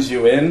he turns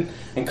you in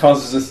and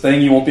causes this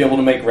thing, you won't be able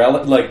to make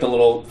like the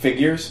little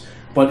figures.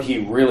 But he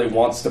really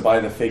wants to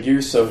buy the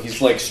figures, so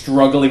he's like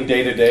struggling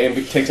day to day and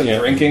takes up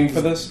drinking for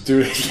this.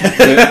 Dude,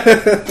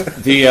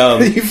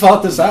 You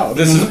thought this out.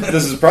 This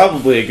is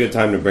probably a good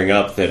time to bring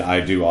up that I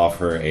do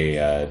offer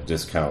a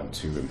discount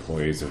to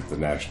employees of the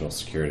National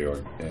Security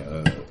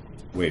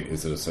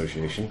is it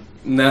association?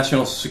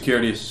 National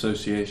Security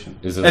Association.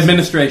 Is it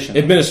Administration.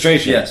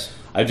 Administration. Yes.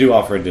 I do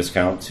offer a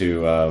discount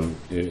to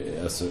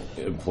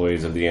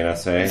employees of the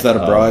NSA. Is that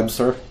a bribe,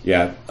 sir?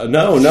 Yeah.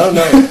 No.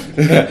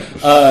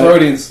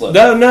 Freudian slip.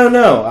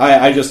 No.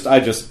 I just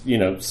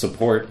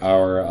support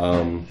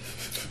our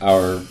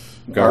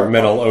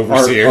governmental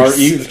overseers, our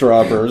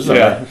eavesdroppers.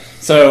 Yeah.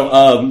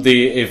 So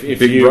if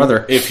Big you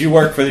brother. if you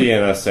work for the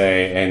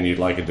NSA and you'd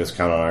like a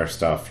discount on our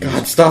stuff,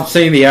 God, stop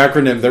saying the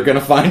acronym. They're going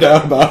to find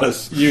out about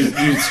us.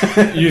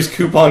 use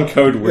coupon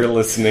code We're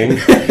Listening.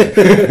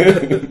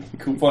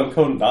 Coupon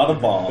code not a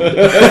bomb.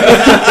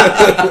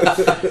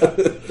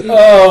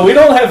 We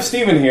don't have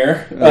Steven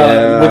here,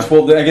 which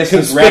will I guess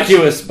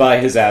Conspicuous by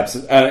his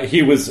absence.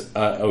 He was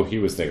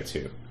there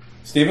too.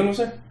 Steven was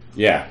there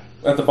Yeah.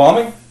 at the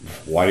bombing.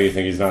 Why do you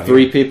think he's not here?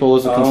 3 people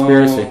is a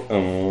conspiracy.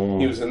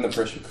 He was in the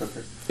pressure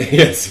cooker.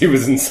 Yes, he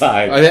was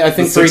inside. I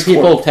think 3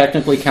 people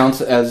technically counts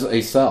as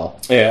a cell.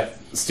 Yeah,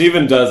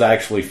 Steven does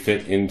actually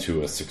fit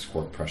into a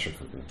 6-quart pressure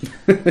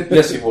cooker.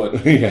 Yes, he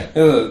would. Yeah.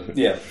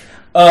 Yeah.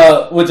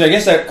 Which I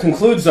guess that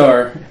concludes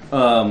our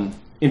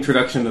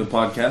introduction to the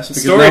podcast.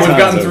 Because Story now we've time's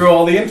gotten over. through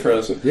all the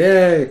intros.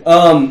 Yay!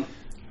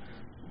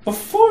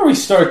 Before we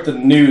start the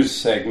news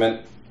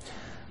segment,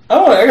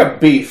 I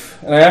got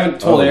beef, and I haven't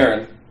told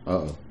Aaron.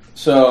 Uh-oh.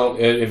 So,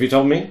 Have you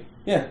told me?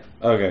 yeah.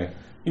 Okay.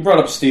 You brought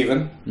up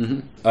Steven.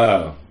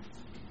 Oh.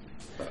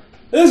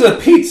 There's a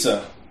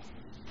pizza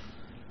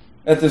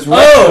at this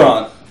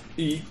restaurant.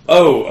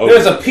 Oh.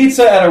 There's a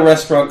pizza at a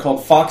restaurant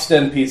called Fox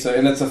Den Pizza,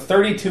 and it's a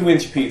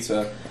 32-inch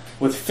pizza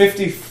with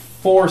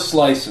 54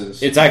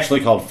 slices. It's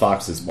actually called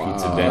Fox's Pizza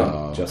Wow.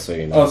 Den, just so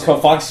you know. Oh, it's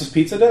called Fox's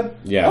Pizza Den?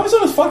 Yeah. I always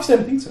thought it was Fox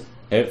Den Pizza.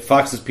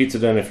 Fox's Pizza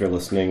Den, if you're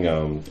listening,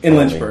 In call me.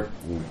 Lynchburg.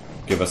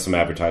 Give us some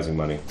advertising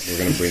money. We're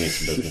going to bring you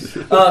some business.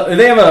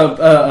 They have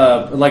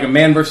a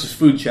man versus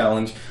food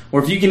challenge,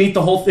 where if you can eat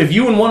the whole, if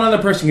you and one other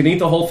person can eat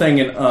the whole thing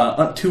in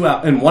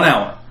 1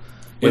 hour,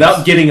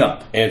 without getting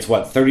up. And it's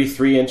what,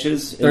 33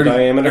 inches in 30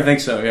 diameter? I think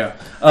so,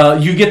 yeah.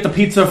 You get the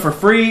pizza for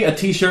free, a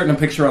t-shirt, and a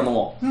picture on the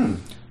wall.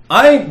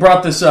 I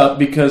brought this up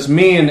because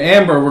me and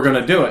Amber were going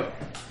to do it.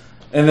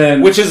 And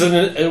then... Which is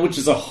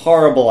a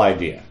horrible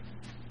idea.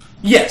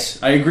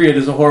 Yes, I agree it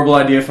is a horrible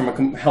idea from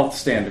a health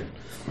standard.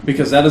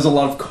 Because that is a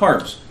lot of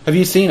carbs. Have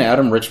you seen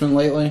Adam Richman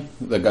lately?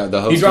 The guy, the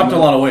host. He dropped a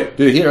lot of weight.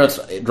 Dude, he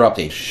dropped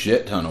a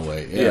shit ton of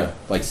weight. Yeah.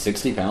 Like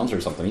 60 pounds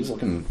or something. He's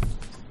looking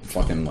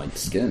fucking like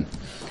skinny.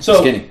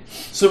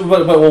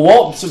 But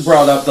Walt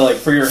brought up that, like,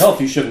 for your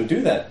health, you shouldn't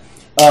do that.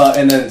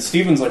 And then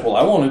Steven's like, well,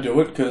 I want to do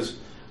it because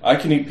I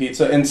can eat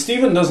pizza. And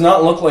Steven does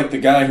not look like the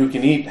guy who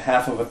can eat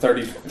half of a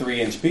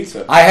 33-inch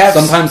pizza.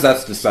 Sometimes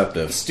that's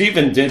deceptive.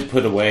 Steven did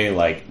put away,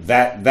 like,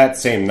 that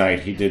same night,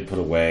 he did put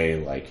away,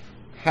 like,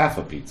 half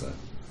a pizza.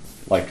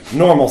 Like,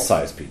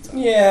 normal-sized pizza.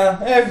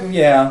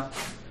 Yeah.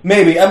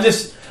 Maybe.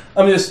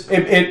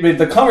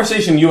 The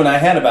conversation you and I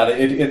had about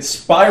it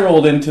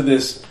spiraled into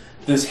this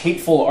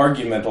hateful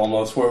argument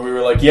almost, where we were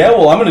like, yeah,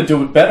 well, I'm going to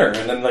do it better.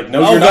 And then, like,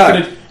 no, you're not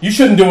going to... You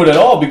shouldn't do it at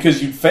all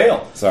because you'd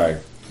fail. Sorry.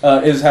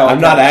 Is how I'm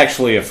not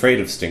actually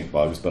afraid of stink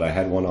bugs, but I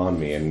had one on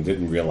me and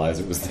didn't realize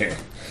it was there.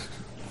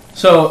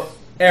 So,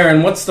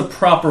 Aaron, what's the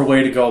proper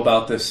way to go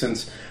about this,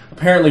 since...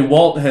 Apparently,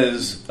 Walt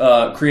has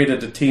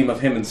created a team of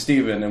him and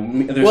Steven,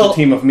 and there's a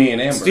team of me and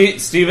Amber.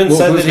 Steven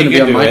said that he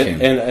could do it, team?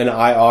 and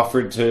I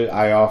offered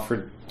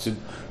to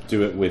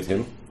do it with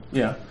him.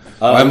 Yeah.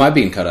 Why am I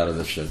being cut out of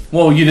this shit?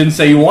 Well, you didn't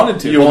say you wanted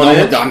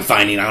to. I'm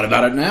finding out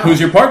about it now.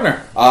 Who's your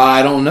partner?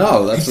 I don't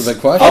know. That's the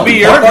question. I'll be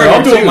your partner.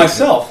 I'll do too. it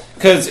myself.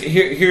 Because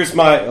here's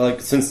my,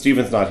 like, since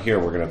Steven's not here,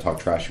 we're going to talk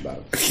trash about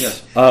it.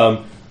 Yes.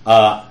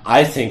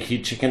 I think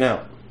he'd chicken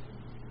out.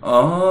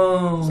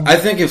 Oh. I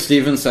think if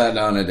Steven sat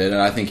down and did it,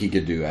 I think he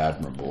could do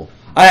admirable.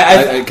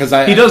 Because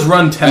he does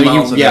run 10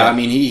 miles a day. Yeah, I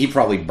mean, he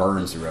probably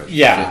burns through it.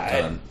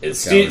 Yeah,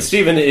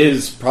 Steven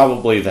is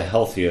probably the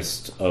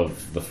healthiest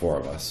of the four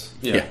of us.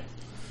 Yeah.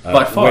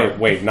 By far.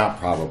 Wait, not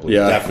probably.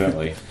 Yeah.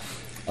 Definitely.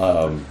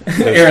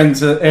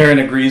 Aaron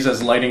agrees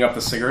as lighting up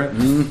a cigarette.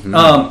 Mm-hmm.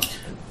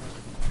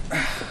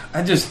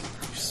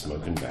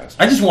 Smoking bastard.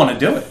 I just want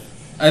to do it.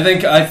 I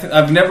think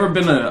I've never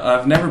been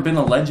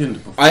a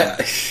legend before.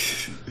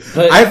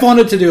 I've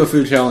wanted to do a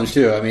food challenge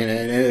too. I mean,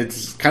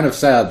 it's kind of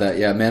sad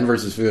that Man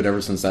vs. Food. Ever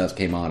since that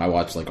came on, I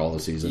watched like all the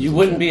seasons. You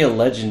wouldn't be a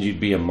legend; you'd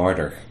be a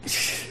martyr.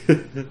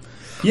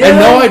 Yeah, I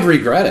know I'd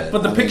regret it.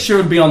 But the picture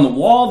would be on the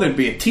wall. There'd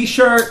be a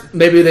T-shirt.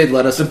 Maybe they'd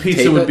let us. The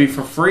pizza would be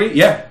for free.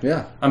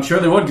 Yeah. I'm sure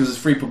they would because it's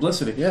free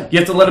publicity. Yeah. You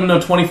have to let them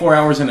know 24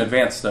 hours in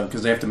advance though,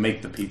 because they have to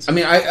make the pizza. I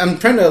mean, I'm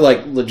trying to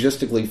like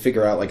logistically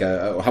figure out like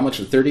how much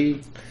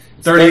 33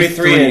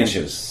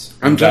 inches.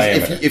 I'm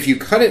just if you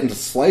cut it into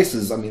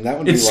slices, I mean that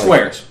would be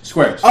squares.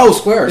 Oh,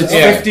 squares. It's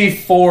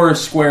 54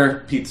 square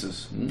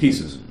pieces,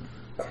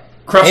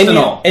 crust and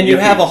all, and you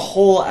have a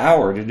whole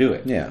hour to do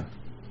it. Yeah,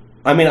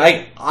 I mean,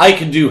 I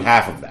could do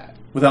half of that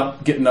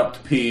without getting up to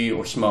pee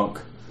or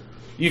smoke.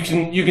 You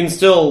can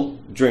still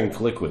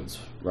drink liquids,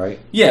 right?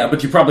 Yeah,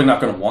 but you're probably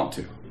not going to want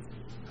to.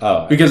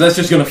 Oh, because that's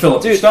just going to fill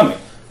up your stomach.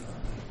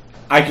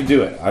 I could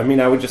do it. I mean,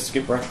 I would just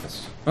skip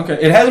breakfast. Okay,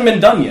 it hasn't been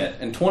done yet,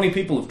 and 20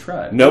 people have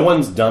tried. No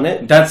one's done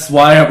it? That's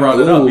why I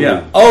brought it up,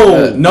 yeah.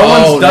 Oh, no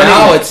one's done it.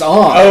 Now it's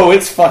on. Oh,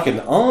 it's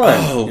fucking on.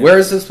 Oh, where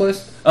is this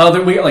place? We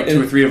got like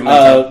 2 or 3 of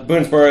them.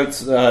 Boonesboro,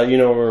 it's, you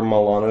know where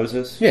Milano's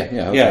is? Yeah,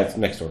 okay. Yeah, it's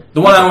next door.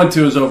 The one I went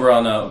to is over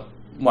on,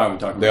 why are we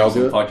talking about They all this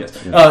do on the it?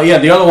 podcast? Yeah,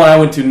 the other one I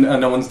went to,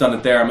 no one's done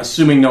it there. I'm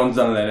assuming no one's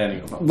done it at any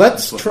of them.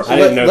 Let's I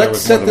didn't know there let's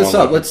was more set than this one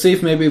up. local. Let's see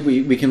if maybe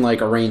we can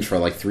like arrange for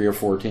like 3 or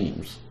 4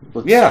 teams.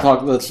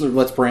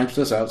 Let's branch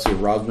this out. See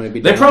if Rob's maybe.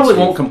 They probably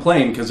won't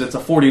complain because it's a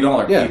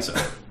 $40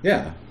 pizza.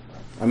 Yeah,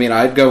 I mean,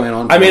 I'd go in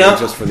on.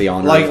 Just for the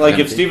honor. Like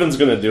if Steven's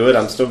going to do it,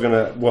 I'm still going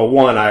to. Well,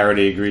 one, I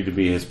already agreed to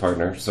be his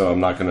partner, so I'm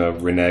not going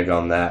to renege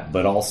on that.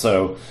 But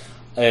also,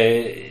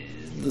 the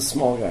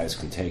small guys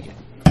can take it.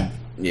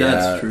 Yeah,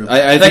 that's true.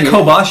 I that think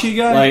Kobashi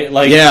guy,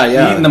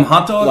 yeah, eating them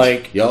hot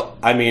dogs. Yep.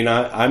 I mean,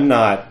 I'm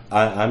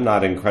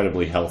not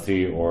incredibly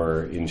healthy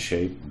or in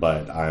shape,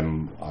 but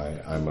I'm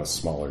a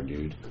smaller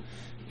dude,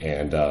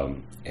 and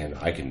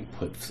I can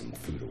put some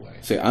food away.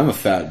 See, I'm a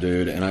fat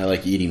dude, and I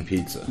like eating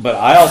pizza. But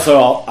I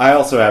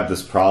also have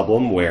this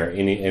problem where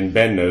and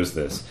Ben knows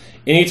this.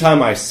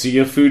 Anytime I see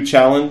a food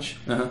challenge,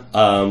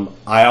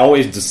 I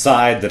always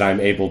decide that I'm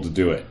able to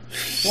do it.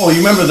 Well, you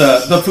remember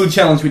the food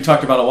challenge we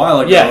talked about a while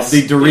ago? Yes.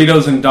 The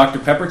Doritos and Dr.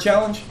 Pepper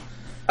challenge?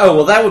 Oh,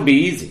 well, that would be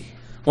easy.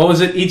 What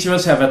was it? Each of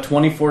us have a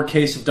 24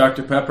 case of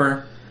Dr.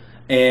 Pepper,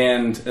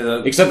 and...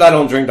 Except I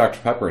don't drink Dr.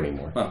 Pepper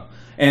anymore. Oh.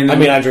 And I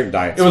mean, I drink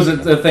Diet It was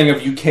Soda. the thing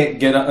of you can't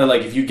get up,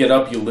 like if you get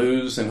up, you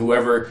lose, and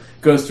whoever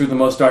goes through the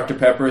most Dr.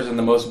 Peppers and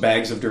the most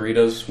bags of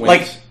Doritos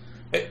wins.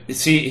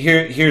 See,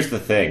 here's the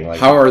thing. Like,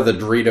 how are the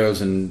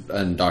Doritos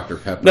and Dr.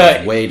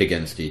 Pepper weighed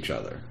against each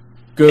other?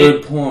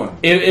 Good point.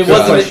 It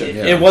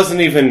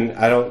wasn't even.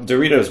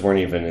 Doritos weren't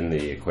even in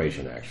the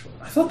equation. Actually,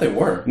 I thought they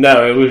were.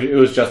 No, it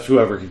was just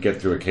whoever could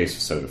get through a case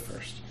of soda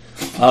first.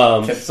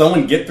 Can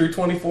someone get through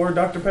 24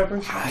 Dr.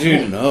 Peppers? I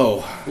don't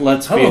know. I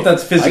don't know if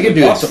that's physically I could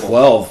do possible.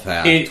 12,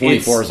 Pat.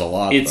 24 is a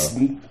lot,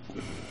 though.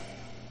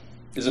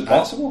 Is it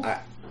possible?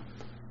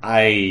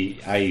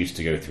 I used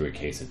to go through a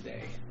case a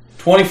day.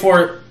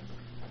 24,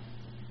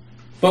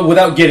 but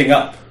without getting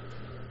up.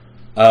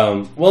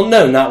 Well,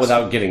 no, not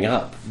without getting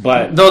up.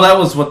 But Though that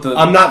was what the...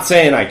 I'm not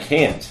saying I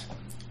can't.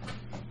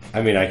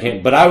 I mean, I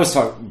can't. But I was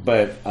talking.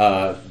 But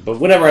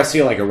whenever I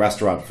see like a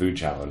restaurant food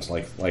challenge,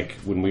 like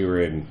when we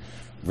were in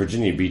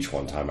Virginia Beach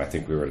one time, I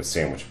think we were at a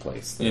sandwich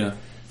place.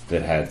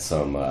 That had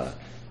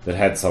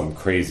some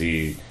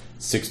crazy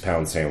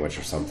 6-pound sandwich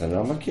or something. And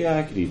I'm like, yeah,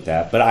 I could eat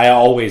that. But I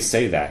always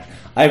say that.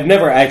 I've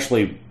never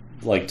actually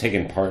like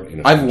taken part in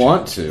a I food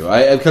want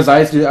challenge. to, because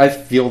I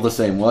feel the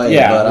same way.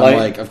 Yeah, but I'm like-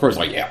 like, of course,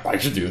 like, yeah, I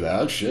should do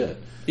that. Shit.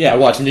 Yeah. I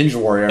watch Ninja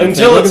Warrior.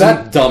 Until Look it's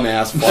at that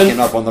dumbass fucking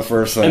up on the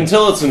first thing.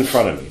 Until it's in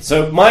front of me.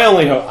 So my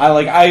only hope,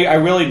 I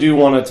really do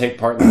want to take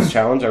part in this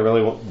challenge. I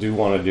really do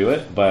want to do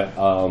it, but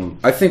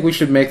I think we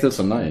should make this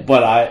a night.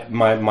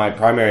 my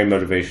primary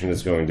motivation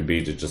is going to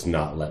be to just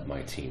not let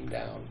my team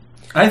down.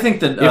 I think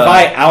that... If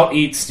I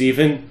out-eat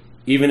Steven,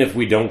 even if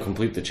we don't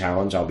complete the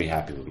challenge, I'll be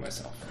happy with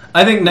myself.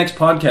 I think next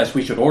podcast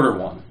we should order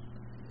one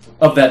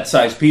of that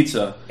size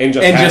pizza. And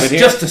just have it here?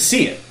 just to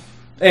see it.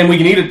 And we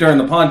can eat it during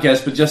the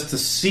podcast, but just to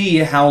see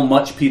how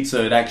much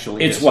pizza it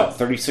actually is. It's what,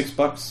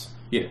 $36?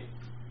 Yeah.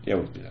 Yeah,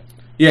 we'll do that.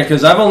 Yeah,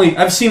 because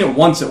I've seen it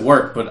once at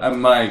work, but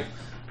my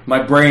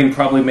brain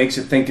probably makes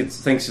it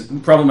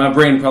my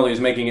brain probably is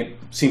making it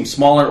seem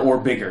smaller or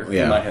bigger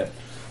in my head.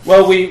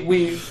 Well,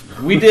 we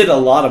did a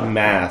lot of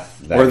math.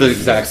 That Or the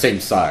exact same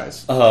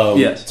size.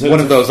 Yes. One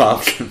of those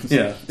options.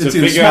 Yeah. To It's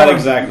either figure out smaller-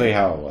 exactly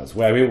how it was.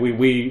 I mean,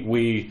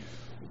 we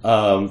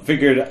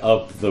figured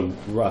up the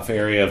rough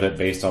area of it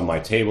based on my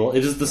table.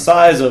 It is the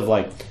size of,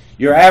 like,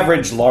 your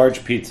average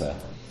large pizza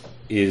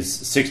is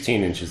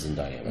 16 inches in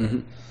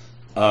diameter.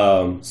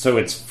 Mm-hmm. So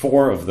it's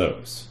 4 of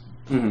those.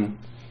 Mm-hmm.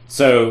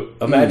 So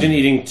imagine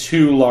eating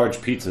 2 large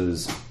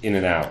pizzas in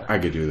an hour. I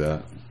could do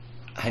that.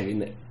 I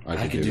mean,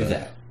 I could do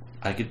that.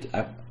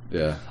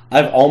 Yeah.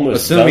 I've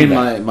almost Assuming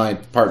done that. my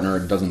partner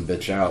doesn't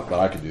bitch out, but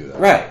I could do that.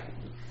 Right.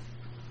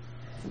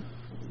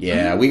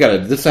 Yeah,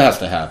 this has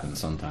to happen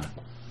sometime.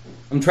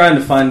 I'm trying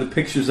to find the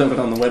pictures of it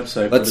on the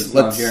website, but it's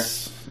not here.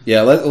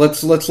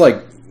 Let's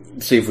like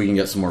see if we can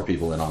get some more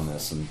people in on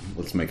this, and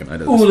let's make a night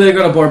of this. Oh, they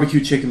got a barbecue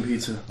chicken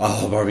pizza.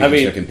 Oh,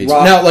 barbecue chicken pizza.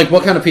 Rob- Now, like,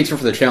 what kind of pizza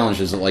for the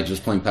challenge? Is it like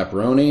just plain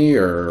pepperoni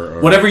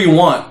or Whatever you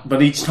want,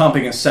 but each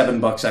topping is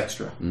 $7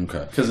 extra.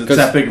 Okay, Because it's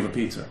that big of a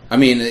pizza. I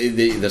mean,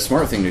 the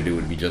smart thing to do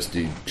would be just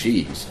do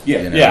cheese.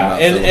 Yeah. you know, Yeah, not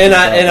fill it with and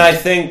I toppings.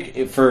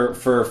 think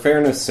for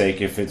fairness' sake,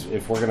 if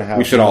we're going to have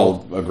we should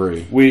all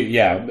agree.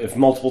 if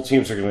multiple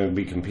teams are going to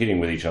be competing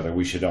with each other,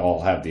 we should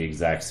all have the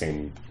exact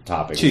same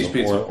toppings Cheese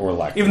pizza. or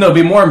like. Even though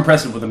it'd be more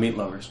impressive with the meat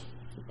lovers.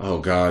 Oh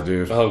god,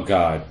 dude. Oh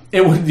god,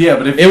 It would, yeah,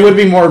 but if It would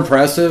be more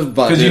impressive,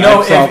 but because you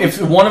know,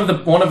 if one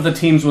of the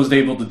teams was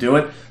able to do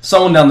it,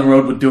 someone down the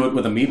road would do it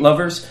with the meat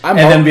lovers, and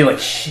then be like,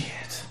 "Shit,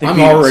 they I'm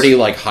beat us." already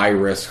like high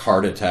risk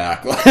heart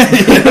attack.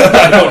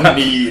 I don't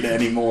need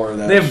any more of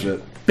that They have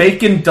shit.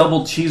 bacon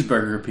double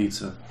cheeseburger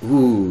pizza.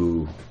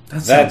 Ooh,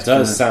 that sounds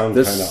does good. sound kind of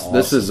this awesome.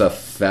 this is a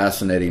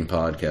fascinating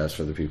podcast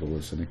for the people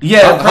listening.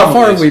 Yeah, how probably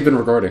far have is. we been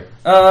recording?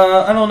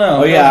 I don't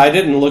know. Oh yeah, I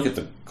didn't look at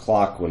the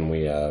clock when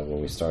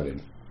we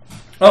started.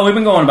 Oh, we've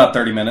been going about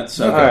 30 minutes.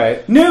 So. All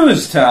right.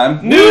 News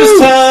time. News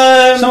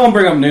time. Someone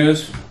bring up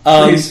news,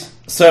 please.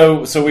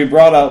 So we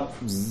brought up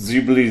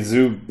Zubly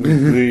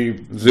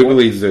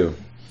Zoobly Zoo.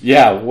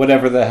 Yeah,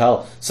 whatever the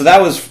hell. So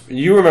that was,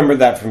 you remember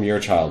that from your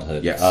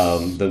childhood. Yes.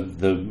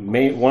 The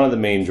main, one of the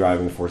main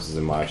driving forces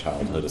in my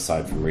childhood,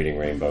 aside from reading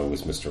Rainbow,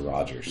 was Mr.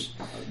 Rogers.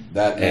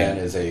 That man And-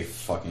 is a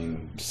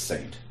fucking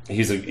saint.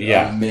 He's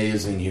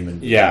Amazing human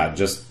being. Yeah,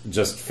 just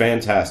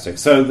fantastic.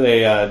 So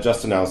they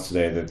just announced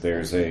today that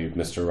there's a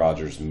Mr.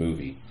 Rogers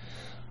movie.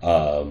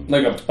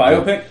 Like a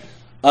biopic?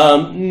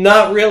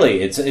 Not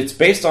really. It's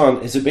based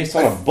on. Is it based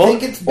on a book? I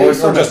think it's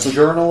based on just a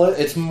journalist.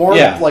 It's more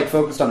Yeah. like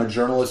focused on a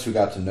journalist who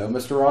got to know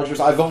Mr. Rogers.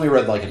 I've only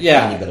read like a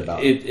tiny bit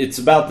about it. It's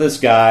about this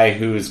guy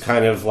who is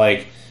kind of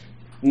like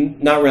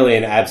not really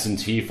an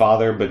absentee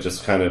father, but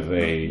just kind of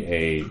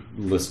a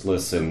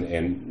listless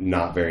and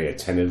not very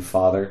attentive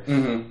father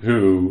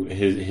who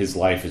his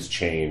life is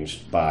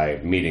changed by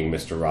meeting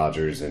Mr.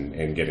 Rogers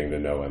and getting to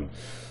know him.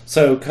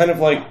 So kind of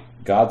like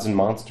Gods and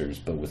Monsters,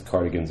 but with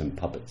cardigans and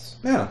puppets.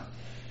 Yeah.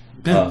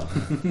 So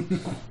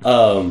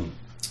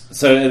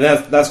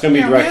that's going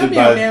to be directed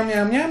by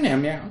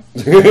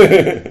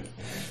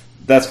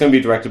that's going to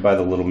be directed by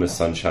the Little Miss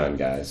Sunshine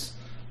guys,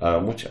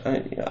 which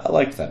I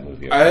liked that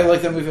movie. I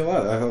like that movie a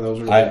lot. I thought that was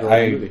a really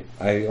great movie.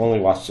 I only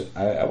watched it.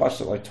 I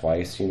watched it like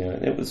twice, and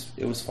it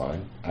was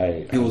fine.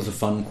 It was a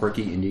fun,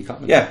 quirky indie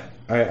comedy. Yeah,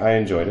 I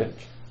enjoyed it.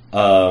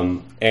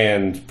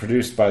 And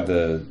produced by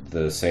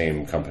the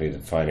same company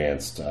that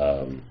financed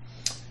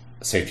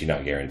Safety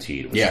Not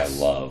Guaranteed, which I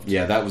loved.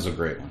 Yeah, that was a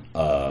great one.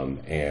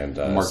 And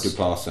Mark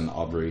Duplass and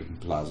Aubrey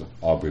Plaza.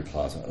 Aubrey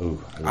Plaza.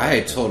 Ooh,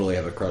 I totally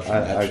have a crush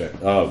on that chick.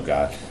 oh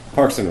god,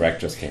 Parks and Rec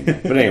just came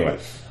back. But anyway,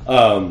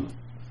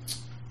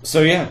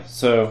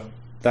 so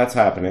that's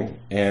happening,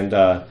 and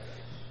the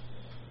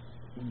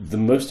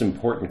most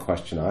important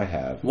question I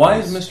have: Why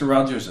is Mr.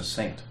 Rogers a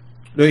saint?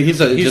 No, he's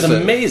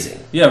amazing.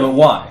 Yeah, but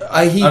why?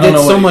 He I don't did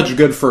know so what much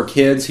good for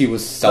kids. He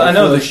was selfless. I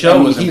know the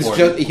show was he's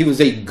important. he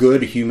was a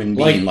good human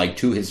being, Like- like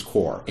to his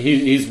core.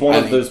 He's one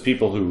of mean- those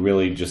people who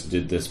really just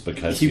did this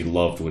because he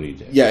loved what he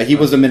did. Yeah, he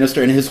was a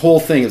minister, and his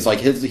whole thing is like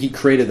he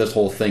created this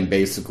whole thing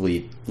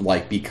basically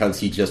like because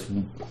he just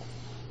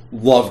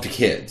loved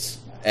kids.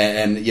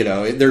 And you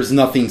know, there's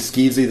nothing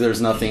skeezy.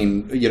 There's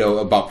nothing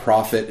about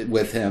profit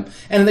with him.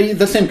 And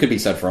the same could be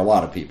said for a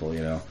lot of people.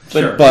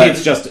 But, But-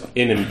 he's just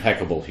an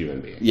impeccable human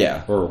being.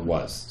 Yeah. Or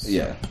was.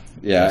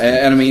 Yeah,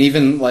 and I mean,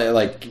 even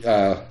like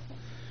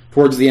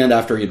towards the end,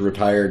 after he'd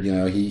retired,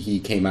 he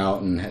came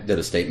out and did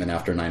a statement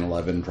after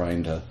 9/11,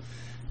 trying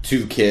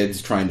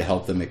to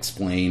help them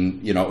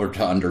explain, or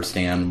to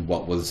understand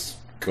what was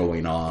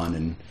going on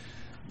and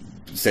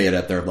say it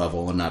at their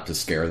level and not to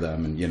scare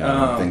them, and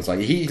things like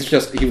he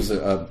was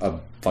a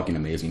fucking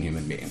amazing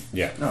human being.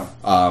 Yeah. No.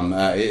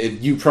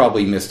 You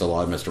probably missed a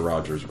lot of Mr.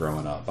 Rogers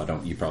growing up.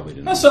 You probably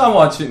didn't. So I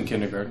watched it in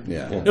kindergarten.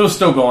 Yeah. It was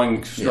still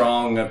going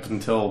strong up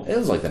until. It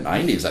was like the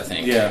 90s, I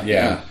think.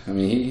 Yeah. I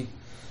mean,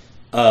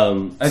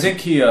 I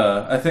think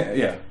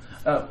yeah.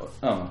 I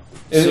don't know.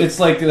 It's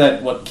like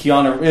that. What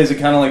Keanu is it?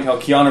 Kind of like how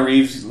Keanu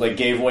Reeves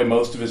gave away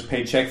most of his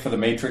paycheck for the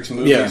Matrix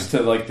movies to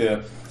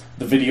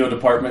the video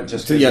department.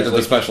 Just to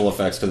the special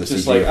effects, to the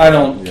just CGI. I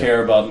don't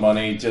care about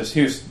money. Just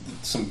here's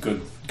some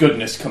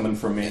goodness coming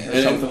from me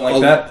or something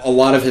like that. A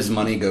lot of his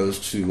money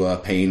goes to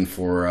paying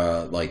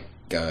for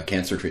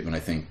cancer treatment, I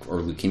think, or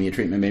leukemia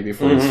treatment, maybe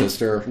for his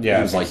sister. Yeah,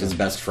 who was like his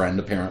best friend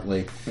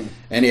apparently.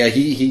 And yeah,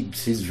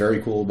 he's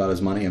very cool about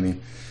his money. I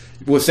mean,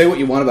 well, say what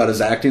you want about his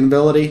acting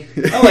ability.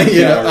 I like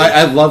Keanu.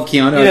 I love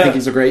Keanu. Yeah. I think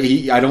he's a great.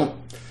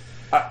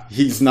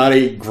 He's not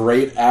a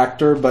great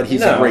actor, but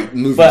he's a great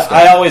movie But star.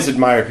 I always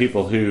admire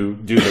people who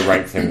do the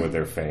right thing with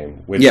their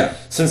fame. Which, Yeah.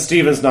 Since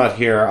Steven's not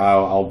here,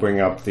 I'll bring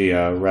up the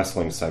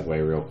wrestling segue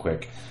real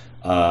quick.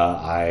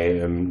 I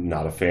am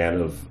not a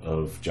fan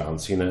of John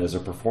Cena as a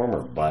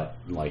performer, but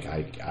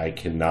I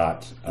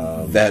cannot.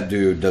 That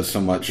dude does so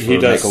much for He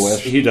does.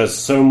 Make-A-Wish. He does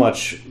so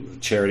much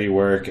charity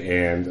work,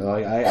 and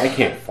I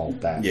can't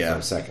fault that Yeah. for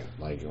a second.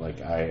 I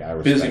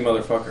respect Busy it.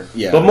 motherfucker.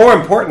 Yeah. But more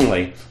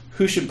importantly,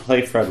 who should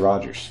play Fred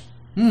Rogers?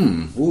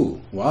 Ooh,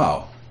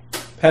 wow.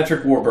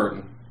 Patrick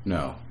Warburton.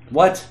 No.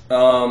 What?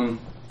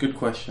 Good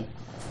question.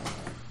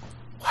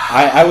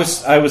 I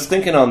was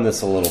thinking on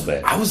this a little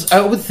bit.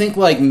 I would think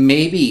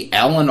maybe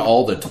Alan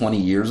Alda 20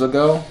 years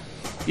ago.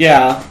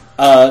 Yeah,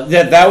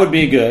 that would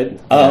be good.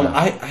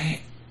 I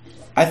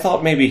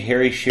thought maybe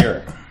Harry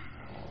Shearer.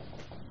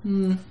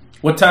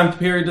 What time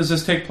period does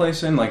this take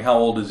place in? How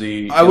old is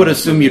he? I would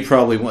assume you'd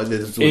probably want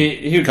this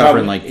He would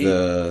covering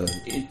probably-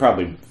 He's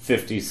probably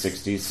 50s,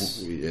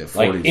 60s,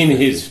 40s, in 50s.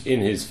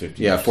 his 50s.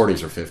 Yeah,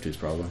 40s or 50s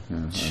probably.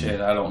 Yeah.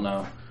 Shit, I don't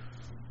know.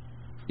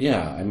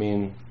 Yeah, I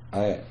mean,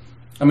 I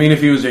mean,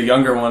 if he was a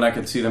younger one, I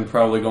could see them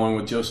probably going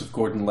with Joseph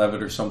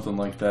Gordon-Levitt or something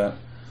like that.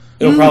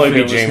 it'll probably If be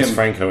it was James him.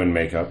 Franco in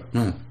makeup.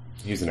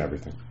 He's in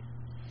everything.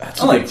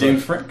 I like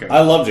James Franco.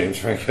 I love James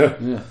Franco.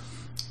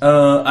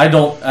 I have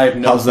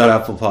no. How's that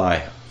apple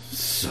pie?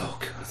 So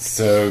good.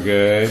 So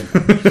good.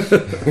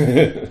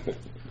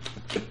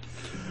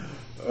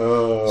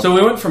 So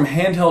we went from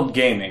handheld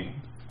gaming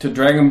to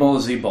Dragon Ball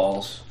Z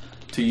balls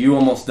to you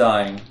almost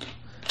dying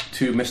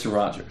to Mr.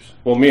 Rogers.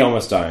 Well, me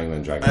almost dying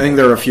then Dragon I think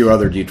there are a few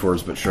other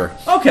detours, but sure.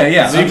 Okay,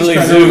 yeah. I'm just Zoobly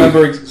trying to Zoo.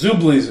 remember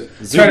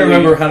Zoobly. Trying to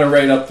remember how to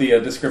write up the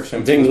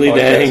description. for this Dingly podcast.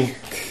 dang.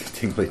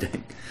 Tingly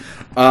dang.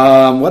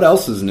 What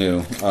else is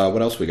new?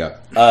 What else we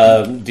got?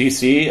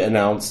 DC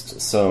announced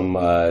some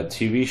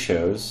TV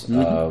shows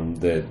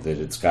that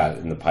it's got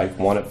in the pipe.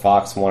 One at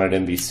Fox, one at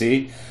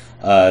NBC.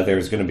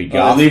 There's going to be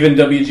Gotham. Leaving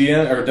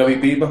WGN or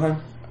WB behind.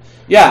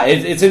 Yeah,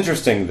 it's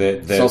interesting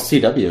that It's all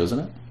CW, isn't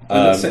it?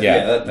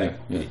 Yeah, that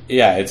thing.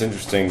 Yeah, it's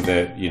interesting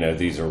that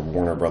these are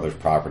Warner Brothers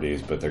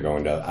properties, but they're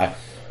going to.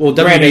 Well, WB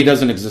Granted-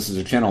 doesn't exist as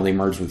a channel. They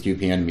merged with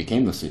UPN and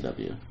became the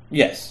CW.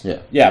 Yes,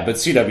 Yeah. but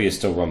CW is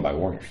still run by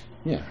Warner's.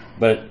 Yeah.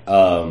 But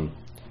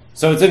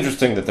so it's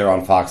interesting that they're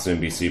on Fox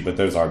and NBC, but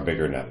those are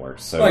bigger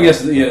networks. So Well, I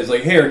guess it's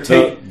like here,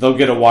 take. they'll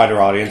get a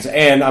wider audience,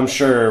 and I'm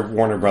sure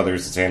Warner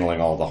Brothers is handling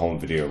all the home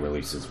video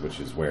releases, which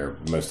is where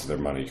most of their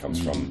money comes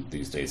from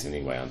these days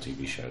anyway on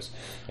TV shows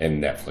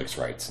and Netflix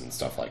rights and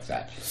stuff like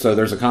that. So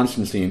there's a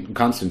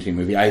Constantine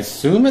movie. I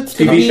assume it's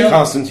TV gonna be- show?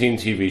 Constantine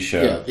TV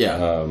show.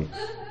 Yeah.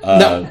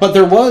 No, but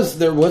there was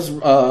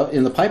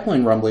in the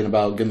pipeline rumbling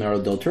about Guillermo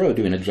del Toro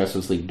doing a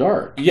Justice League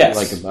Dark. Yes.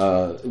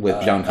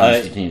 With John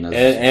Constantine.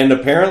 and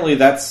apparently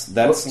that's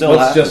still What's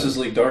happening. Justice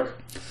League Dark?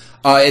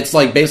 It's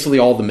basically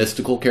all the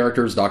mystical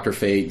characters: Dr.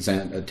 Fate,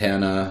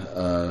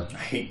 Zatanna. I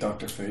hate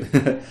Dr. Fate.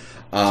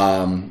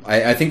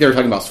 I think they were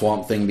talking about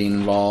Swamp Thing being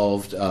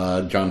involved.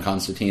 John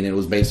Constantine. It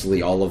was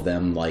basically all of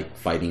them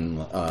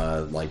fighting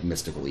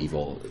mystical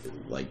evil.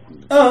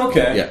 Oh,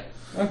 okay. Yeah.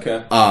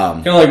 Okay.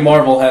 Kind of like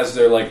Marvel has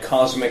their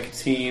cosmic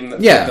team that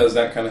does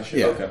that kind of shit.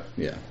 Yeah. Okay.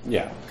 Yeah.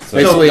 Yeah. So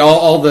Basically,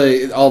 all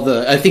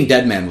the I think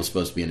Deadman was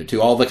supposed to be in it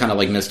too. All the kind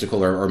of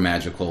mystical or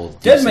magical.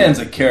 Deadman's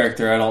a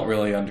character I don't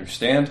really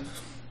understand.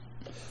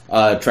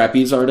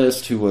 trapeze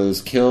artist who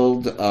was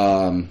killed.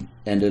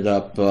 Ended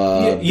up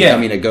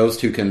becoming a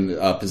ghost who can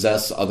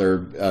possess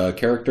other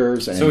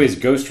characters. And So he's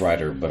Ghost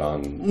Rider, but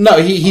on...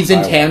 no, he's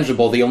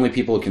intangible. The only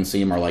people who can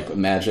see him are like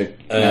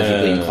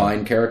magically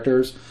inclined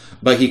characters,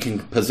 but he can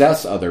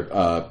possess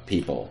other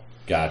people.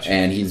 Gotcha.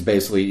 And he's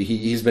basically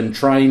he's been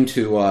trying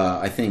to.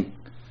 I think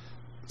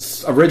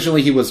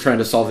originally he was trying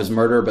to solve his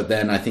murder, but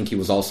then I think he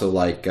was also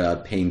like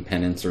paying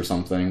penance or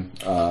something.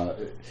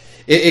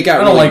 It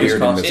got I don't really like his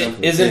weird. in costume.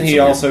 this- Isn't it's he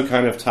weird. also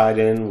kind of tied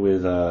in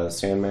with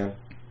Sandman?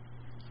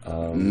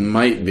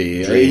 Might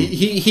be. Dream.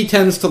 He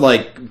tends to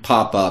like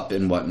pop up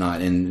and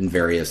whatnot in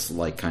various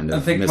like kind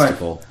of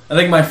mystical. I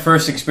think my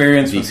first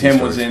experience with DC him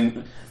stories. was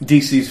in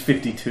DC's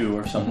 52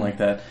 or something like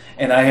that,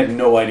 and I had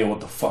no idea what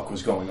the fuck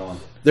was going on.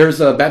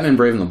 There's a Batman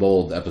Brave and the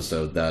Bold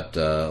episode that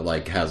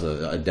like has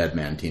a Dead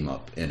Man team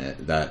up in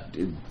it that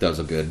does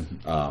a good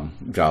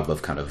job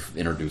of kind of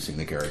introducing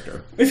the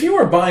character. If you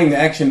were buying the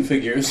action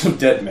figures of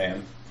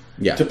Deadman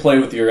Yeah, to play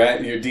with your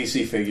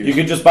DC figures, You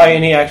could just buy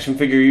any action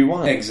figure you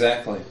want.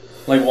 exactly.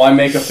 Like, why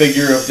make a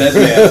figure of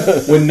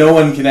Deadman when no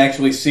one can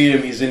actually see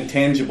him? He's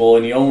intangible,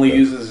 and he only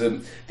uses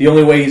him. The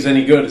only way he's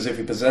any good is if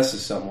he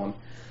possesses someone.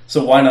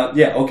 So why not?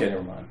 Yeah, okay,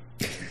 never mind.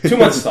 Too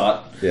much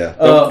thought. yeah.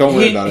 Don't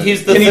worry about it.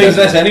 He's the Can he thing.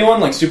 possess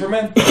anyone like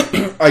Superman?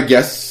 I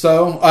guess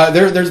so.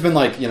 There's been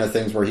like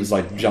things where he's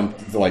like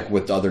jumped like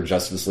with other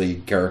Justice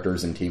League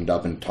characters and teamed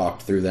up and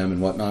talked through them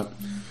and whatnot.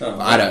 Oh.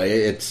 I don't.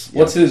 It's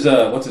What's his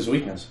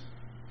weakness?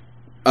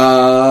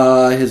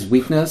 his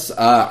weakness.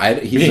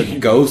 He's a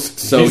ghost,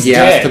 so He's he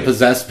dead. has to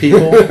possess people.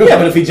 Yeah,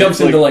 but if he jumps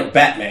into like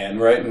Batman,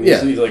 right? And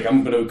Yeah. he's like,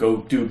 I'm gonna go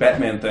do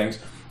Batman things,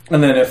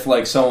 and then if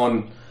like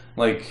someone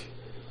like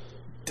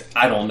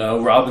I don't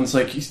know, Robin's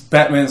like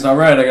Batman's not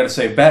right. I got to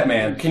say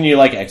Batman. Can you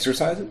like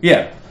exercise it?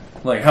 Yeah,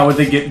 like how would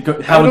they get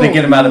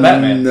him out of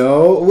Batman?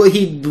 No, well,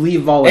 he'd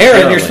leave all.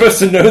 Aaron, you're supposed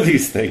to know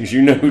these things.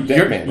 You know who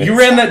Deadman is. You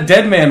ran that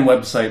Deadman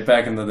website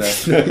back in the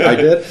day. I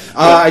did.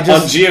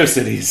 on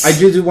GeoCities. I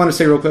do want to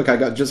say real quick.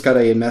 I just got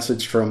a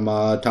message from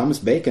Thomas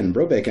Bacon,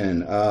 Bro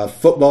Bacon.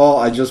 Football.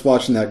 I just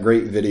watching that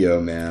great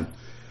video, man.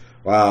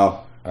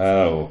 Wow.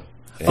 Oh.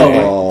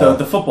 Oh,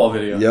 the football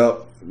video.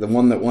 Yep. The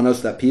one that won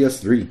us that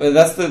PS3. But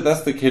that's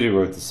the kid who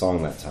wrote the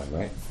song that time,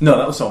 right? No,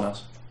 that was someone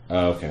else.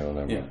 Oh, okay. Well,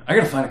 never Yeah, mind. I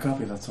gotta find a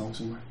copy of that song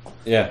somewhere.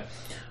 Yeah.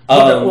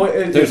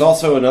 What There's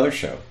also another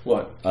show.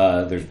 What?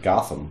 There's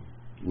Gotham,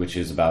 which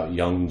is about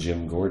young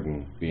Jim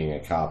Gordon being a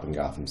cop in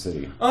Gotham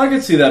City. Oh, I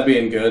could see that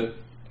being good.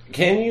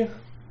 Can you?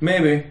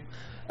 Maybe.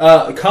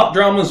 Cop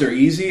dramas are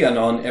easy and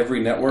on every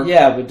network.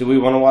 Yeah, but do we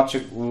want to watch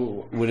it?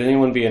 Would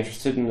anyone be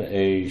interested in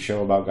a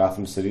show about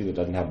Gotham City that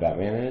doesn't have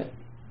Batman in it?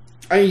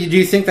 I mean, do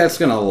you think that's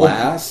going to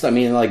last? I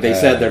mean, like they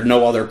said, there are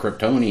no other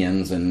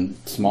Kryptonians in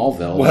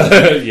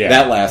Smallville. Yeah.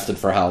 That lasted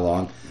for how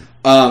long?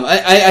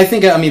 I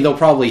think, I mean, they'll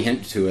probably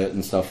hint to it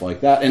and stuff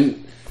like that.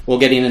 And well,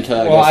 getting into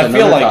I guess, I feel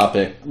another like-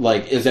 topic,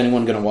 like, is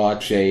anyone going to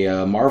watch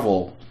a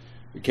Marvel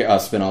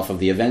spin-off of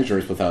the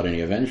Avengers without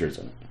any Avengers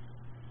in it?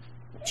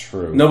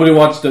 True. Nobody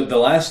watched the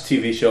last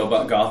TV show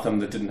about Gotham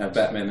that didn't have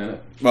Batman in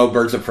it. Oh,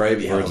 Birds of Prey.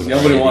 Yeah, Birds of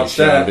Nobody Shitty watched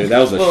show, that. dude. That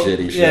was a Well,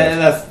 shitty show. Yeah,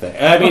 that's the thing.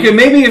 I mean, Okay,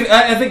 maybe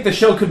I think the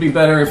show could be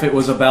better if it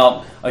was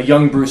about a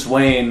young Bruce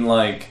Wayne,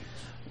 like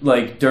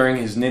during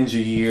his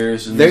ninja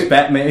years and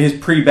his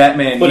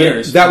pre-Batman but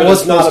years. that but was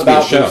it's not supposed to be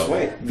a about show. Bruce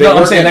Wayne. They no, I'm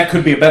were saying gonna- that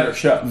could be a better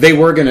show. They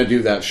were going to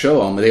do that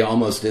show. They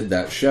almost did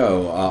that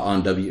show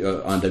on WB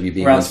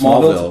Around in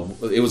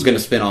Smallville. It was going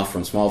to spin off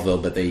from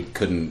Smallville, but they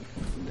couldn't.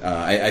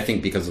 I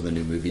think because of the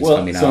new movies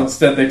coming So out.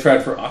 instead, they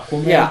tried for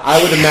Aquaman. Yeah,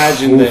 I would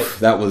imagine Oof,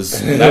 that was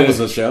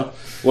a show.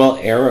 Well,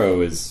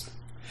 Arrow is.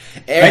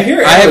 I hear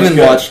I Arrow's haven't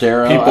good. watched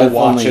Arrow. People I've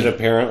watch only- it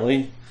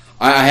apparently.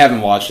 I haven't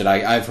watched it.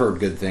 I've heard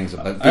good things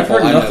about it. I've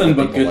heard I know nothing that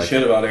but people good like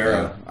shit it. about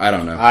Arrow. Yeah, I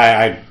don't know.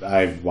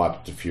 I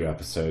watched a few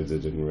episodes. I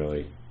didn't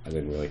really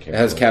care. It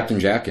has for Captain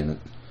Jack in it.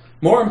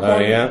 More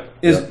important yeah?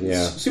 is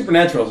Yeah.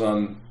 Supernatural's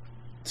on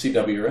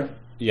CW, right?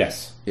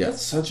 Yes, Yeah.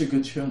 That's such a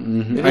good show.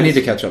 Mhm. I need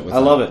to catch up with. I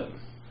love it.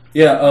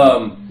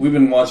 Yeah, we've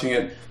been watching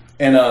it,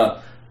 and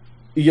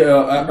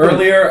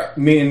earlier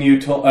me and you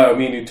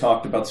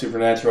talked about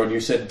Supernatural, and you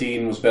said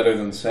Dean was better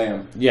than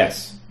Sam.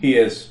 Yes, He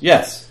is.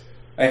 yes,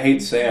 I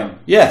hate Sam.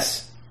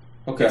 yes.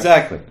 Okay.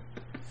 Exactly.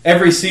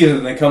 Every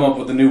season they come up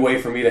with a new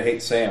way for me to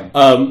hate Sam.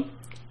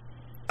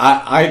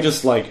 I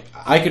just like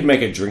I could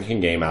make a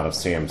drinking game out of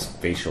Sam's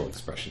facial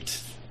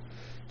expressions.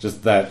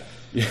 Just that.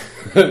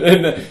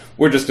 And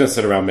we're just gonna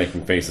sit around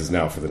making faces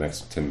now for the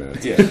next 10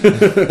 minutes. Yeah,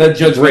 that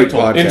Great judgmental,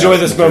 podcast. Enjoy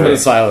this moment Great. of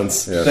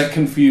silence. Yeah. that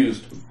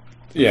confused.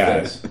 Yeah,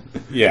 face.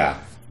 yeah,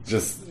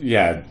 just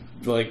yeah.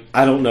 Like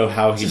I don't know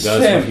how he Just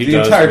does Sam what he the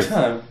does entire with-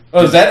 time.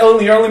 Oh, is that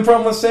your only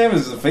problem with Sam?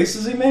 Is the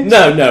faces he makes?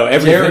 No,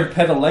 everything. Jared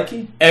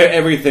Padalecki.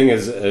 Everything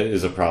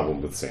is a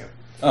problem with Sam.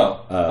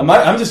 Oh,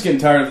 I'm just getting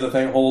tired of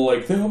the whole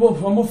like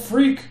I'm a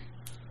freak.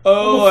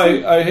 Oh,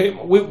 I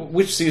hate.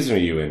 Which season are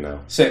you in now?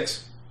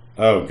 6.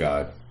 Oh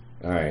God!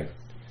 All right.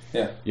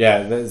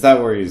 Yeah. Is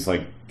that where he's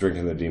like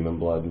drinking the demon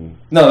blood and?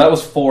 No, that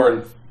was 4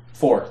 and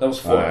 4. That was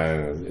 4.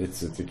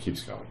 It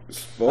keeps going.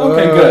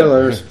 Okay,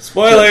 good.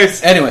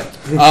 Spoilers. Anyway,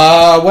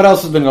 what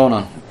else has been going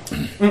on?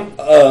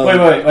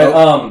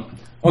 Wait.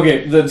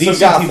 Okay, the DC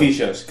Gotham. TV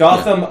shows.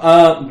 Gotham,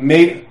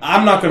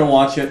 I'm not going to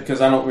watch it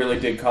because I don't really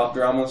dig cop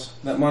dramas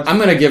that much. I'm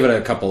going to give it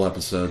a couple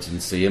episodes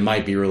and see. It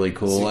might be really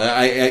cool.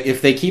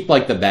 If they keep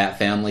like the Bat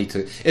family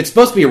to, it's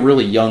supposed to be a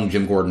really young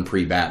Jim Gordon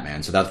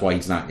pre-Batman, so that's why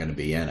he's not going to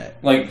be in it.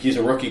 Like he's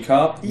a rookie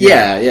cop.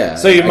 Yeah.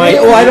 So you might.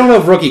 Well, I don't know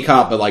if rookie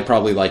cop, but like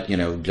probably like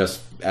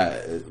just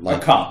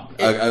like A cop.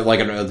 like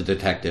the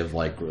detective,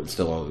 like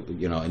still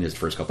in his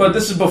first couple. But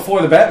this is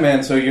before the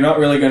Batman, so you're not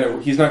really going to.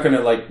 He's not going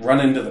to like run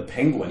into the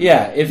Penguin.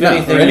 Yeah, if No,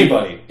 anything, or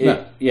anybody.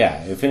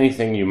 Yeah, if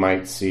anything, you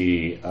might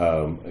see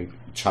a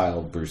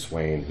child Bruce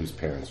Wayne whose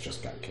parents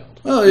just got killed.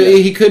 Well,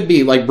 he could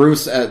be like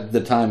Bruce at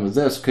the time of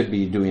this could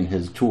be doing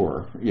his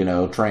tour,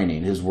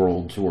 training his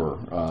world tour.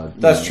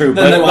 That's true.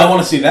 Then I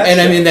want to see that. And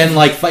shit. I mean, then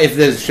like if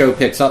this show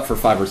picks up for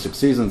 5 or 6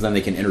 seasons, then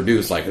they can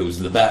introduce like who's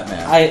the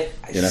Batman. I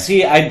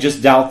see. I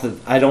just doubt that.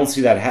 I don't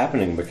see that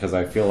happening because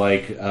I feel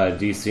like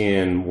DC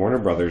and Warner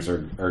Brothers are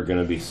going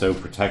to be so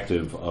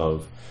protective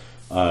of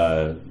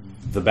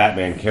the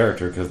Batman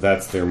character because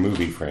that's their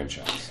movie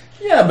franchise.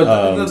 Yeah,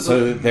 but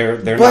so they're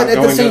But not at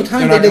going the same to,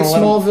 time, they're they not did gonna let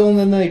 'em- Smallville, and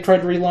then they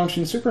tried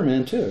relaunching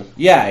Superman too.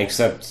 Yeah,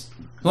 except as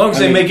long as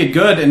they make it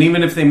good, and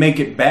even if they make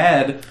it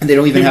bad, And they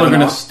don't even people have are an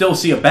going to op- still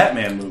see a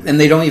Batman movie. And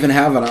they don't even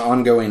have an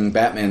ongoing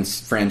Batman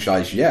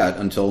franchise yet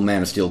until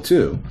Man of Steel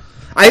 2.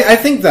 I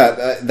think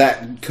that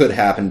that could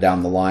happen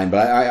down the line,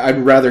 but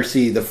I'd rather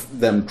see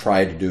them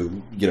try to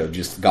do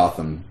just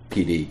Gotham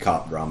PD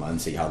cop drama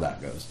and see how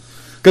that goes.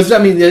 Because I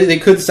mean, they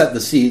could set the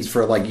seeds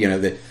for like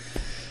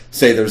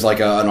say there's like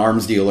an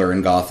arms dealer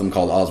in Gotham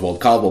called Oswald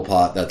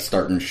Cobblepot that's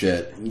starting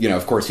shit.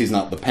 Of course he's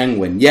not the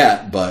Penguin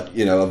yet, but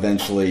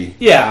eventually,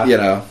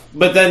 Yeah.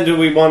 But then do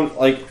we want,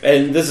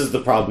 and this is the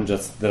problem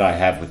just that I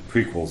have with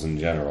prequels in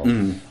general.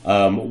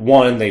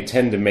 One, they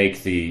tend to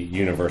make the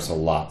universe a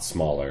lot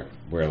smaller,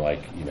 where,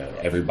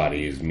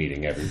 everybody is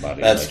meeting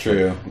everybody. That's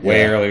true.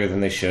 Way Yeah. earlier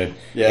than they should.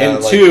 Yeah,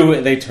 And two,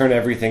 they turn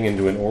everything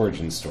into an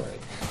origin story.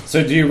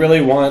 So do you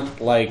really want,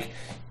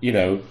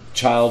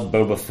 child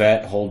Boba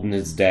Fett holding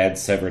his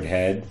dad's severed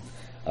head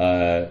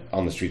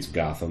on the streets of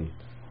Gotham?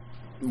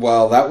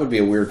 Well, that would be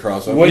a weird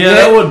crossover. What- Yeah,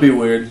 that would be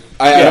weird.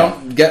 I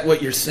don't get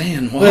what you're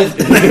saying. What?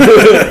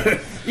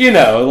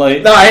 No,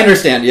 I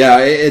understand. Yeah,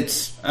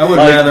 it's I would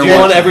do rather you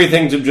want watch.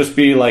 everything to just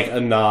be like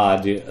a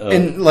nod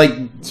and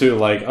like to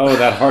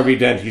that Harvey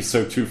Dent, he's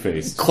so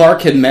two-faced.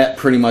 Clark had met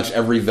pretty much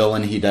every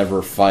villain he'd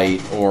ever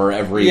fight, or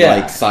every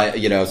Yeah.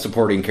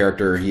 supporting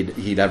character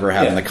he'd ever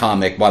have in the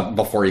comic,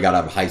 before he got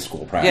out of high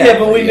school. Practically. Yeah,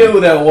 but we knew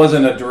that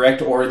wasn't a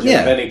direct origin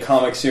Yeah. of any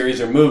comic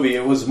series or movie.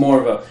 It was more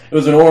of it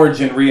was an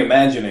origin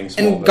reimagining.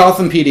 And Smallville.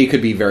 Gotham PD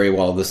could be very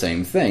well the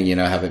same thing.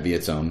 Have it be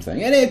its own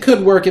thing, and it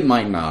could work. It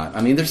might not.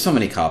 I mean, there's so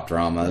many cop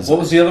dramas. What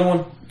was the other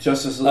one?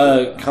 Justice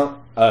League.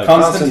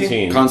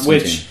 Constantine,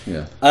 Constantine, which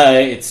yeah.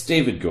 it's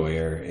David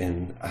Goyer,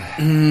 and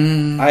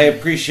I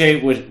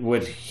appreciate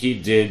what he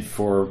did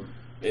for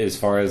as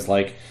far as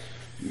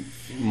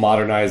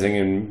modernizing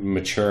and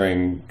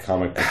maturing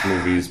comic book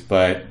movies,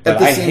 but At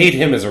the I same- hate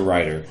him as a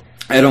writer.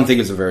 I don't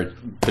think it's a very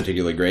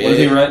particularly great. What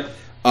did he write?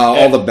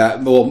 All the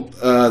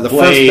the first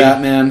Blade.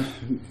 Batman.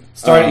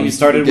 He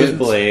started did- with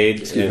Blade,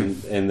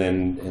 excuse and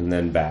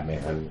then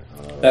Batman.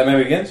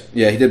 Batman Begins.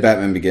 Yeah, he did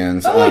Batman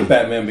Begins. I like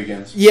Batman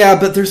Begins. Yeah,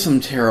 but there's some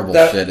terrible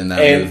shit in that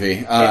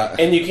movie.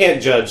 And you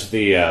can't judge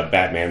the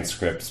Batman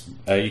scripts.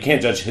 You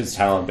can't judge his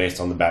talent based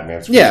on the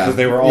Batman scripts Yeah, because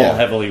they were all yeah.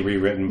 heavily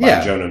rewritten by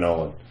Yeah. Jonah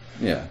Nolan.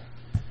 Yeah,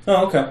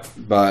 Oh, okay.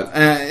 but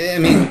I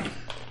mean,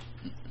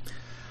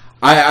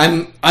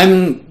 I'm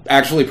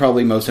actually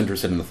probably most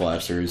interested in the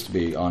Flash series, to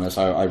be honest.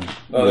 I they're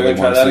really gonna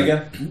try want that to see.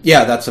 again?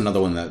 Yeah, that's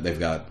another one that they've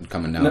got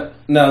coming now.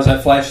 Now, is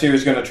that Flash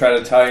series going to try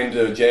to tie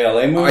into a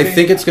JLA movie? I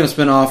think it's going to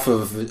spin off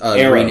of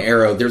Arrow. Green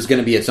Arrow. There's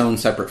going to be its own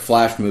separate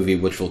Flash movie,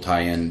 which will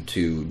tie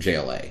into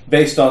JLA.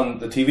 based on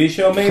the TV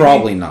show. Maybe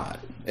Probably not.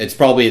 It's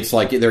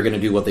like they're going to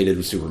do what they did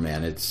with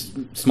Superman. It's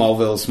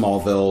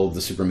Smallville.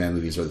 The Superman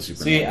movies are the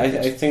Superman. See,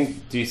 movies. I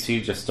think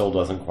DC just still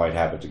doesn't quite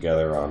have it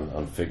together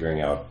on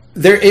figuring out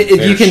Their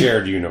their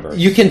shared universe.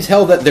 You can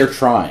tell that they're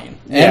trying,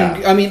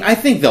 and Yeah. I mean, I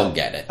think they'll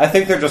get it. I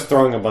think they're just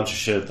throwing a bunch of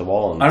shit at the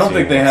wall. And I don't seeing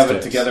think they what have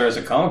it sticks. together as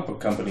a comic book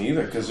company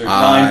either, because there's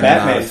I'm 9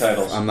 Batman not a-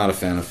 titles. I'm not a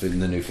fan of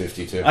the new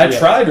 52. I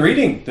tried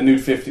reading the new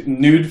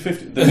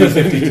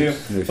 52,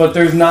 but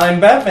there's 9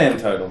 Batman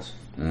titles.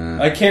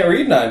 I can't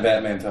read 9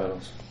 Batman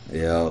titles,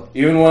 Yeah,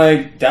 even when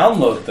I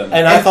download them.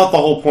 And I thought the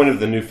whole point of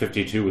the new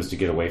 52 was to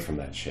get away from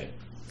that shit.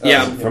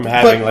 Yeah, From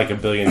having but- like a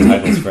billion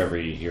titles for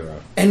every hero.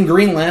 and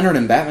Green Lantern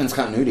and Batman's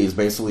continuity is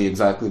basically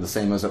exactly the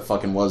same as it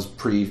fucking was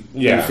pre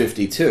Yeah.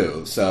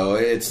 52. So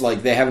it's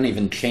like they haven't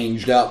even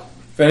changed up.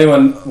 If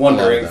anyone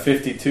wondering, Love that.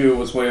 52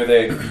 was where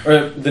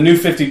the new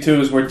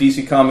 52 is where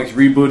DC Comics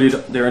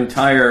rebooted their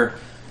entire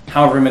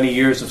however many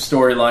years of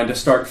storyline to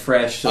start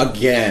fresh.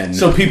 Again.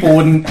 So people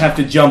wouldn't have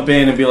to jump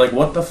in and be like,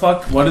 what the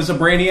fuck? What is a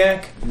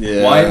Brainiac?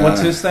 Yeah. Why?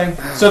 What's his thing?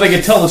 So they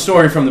could tell the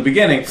story from the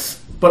beginning,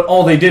 but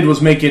all they did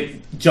was make it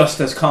just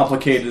as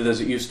complicated as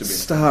it used to be.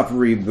 Stop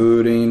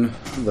rebooting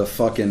the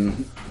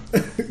fucking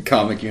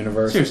comic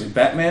universe. Seriously,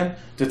 Batman,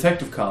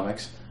 Detective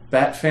Comics,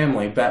 Bat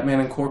Family, Batman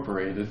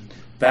Incorporated,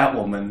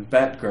 Batwoman,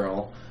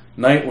 Batgirl,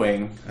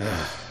 Nightwing,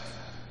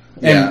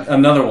 Yeah. and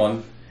another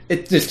one.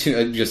 It just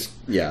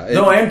yeah.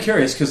 No, I am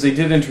curious because they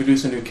did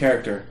introduce a new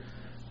character,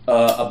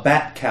 a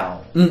Bat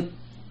Cow.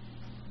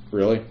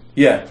 Really?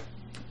 Yeah.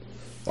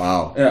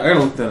 Wow. Yeah, I gotta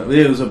look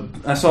that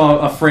up. I saw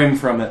a frame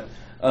from it.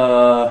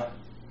 Bat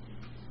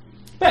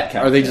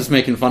Cow. Are they just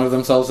making fun of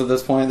themselves at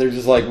this point? They're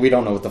just like, we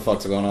don't know what the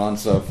fuck's going on,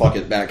 so fuck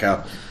it, Bat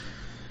Cow.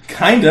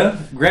 Kinda.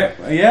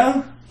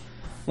 Yeah.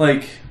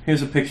 Like,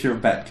 here's a picture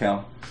of Bat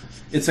Cow.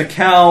 It's a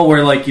cow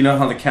where, like, you know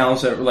how the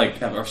cows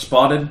are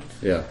spotted?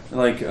 Yeah.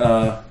 Like,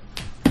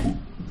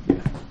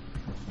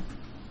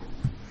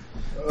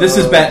 this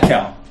is Bat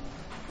Cow.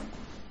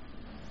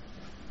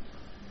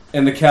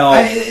 And the cow...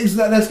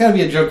 That's got to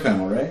be a joke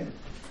panel, right?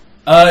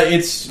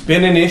 It's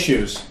been in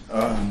issues.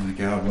 Oh my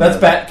god. That's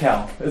Bat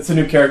Cow. It's a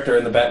new character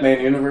in the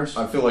Batman universe.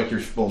 I feel like you're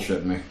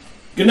bullshitting me.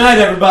 Good night,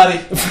 everybody.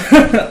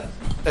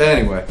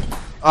 Anyway.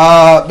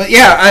 But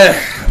yeah,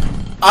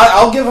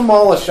 I'll give them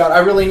all a shot. I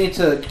really need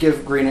to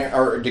give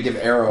give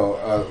Arrow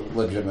a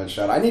legitimate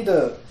shot.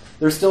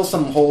 There's still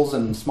some holes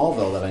in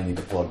Smallville that I need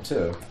to plug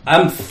too.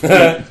 I'm...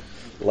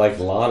 Like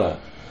Lana.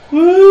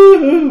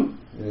 Woo-hoo.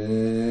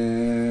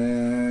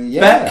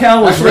 Yeah.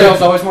 Bat-Cow was Actually, I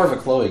was always more of a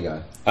Chloe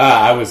guy.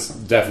 I was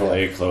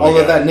definitely a Chloe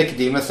Although guy. that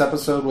Nicodemus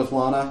episode with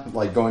Lana,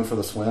 like going for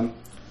the swim.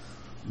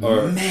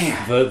 Or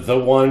Man.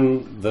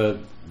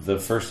 the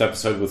first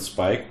episode with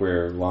Spike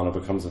where Lana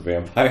becomes a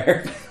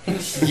vampire.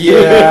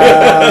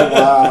 Yeah,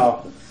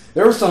 wow.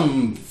 There was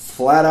some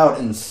flat out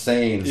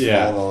insane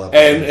Smallville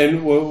episodes.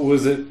 And what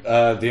was it?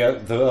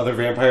 The other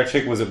vampire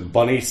chick, was it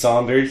Bunny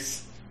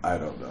Saunders? I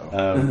don't know.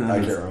 I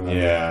can't remember.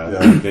 Yeah,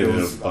 they did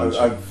a bunch.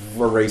 I've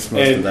erased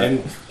most of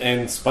that.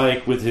 And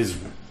Spike with his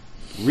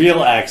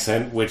real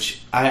accent,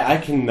 which I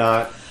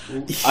cannot.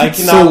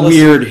 It's so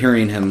weird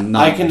hearing him.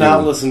 I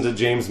cannot listen to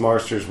James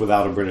Marsters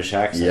without a British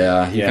accent.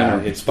 Yeah,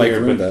 it's Spike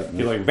weird. ruined But that.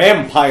 you're like,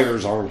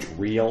 vampires aren't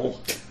real.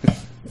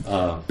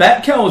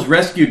 Bat-Cow was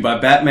rescued by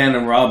Batman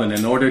and Robin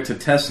in order to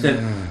test it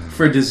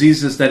for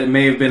diseases that it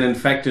may have been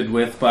infected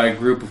with by a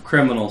group of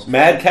criminals.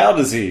 Mad cow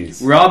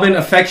disease. Robin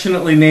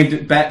affectionately named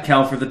it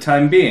Bat-Cow for the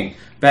time being.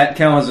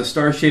 Bat-Cow has a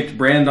star-shaped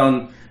brand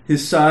on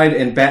his side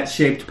and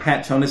bat-shaped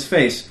patch on his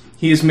face.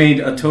 He has made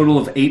a total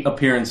of 8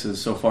 appearances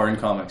so far in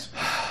comics.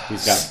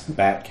 He's got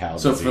bat cow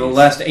So disease. for the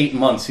last 8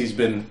 months, he's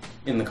been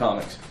in the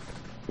comics.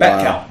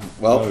 Bat-Cow.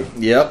 Well,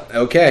 yep,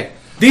 okay.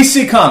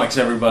 DC Comics,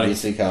 everybody.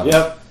 DC Comics.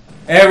 Yep.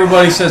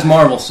 Everybody says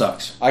Marvel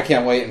sucks. I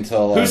can't wait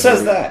until... Who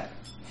says that?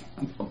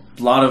 A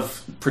lot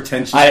of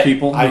pretentious I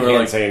people who I are can't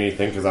like, say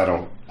anything because I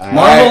don't.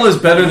 Marvel is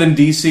better than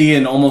DC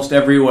in almost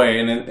every way,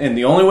 and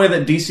the only way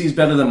that DC is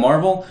better than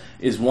Marvel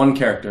is one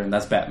character, and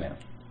that's Batman.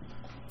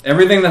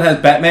 Everything that has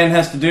Batman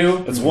has to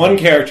do. It's one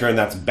character, and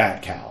that's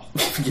Bat Cow.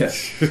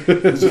 Yes,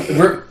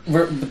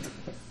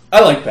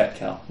 I like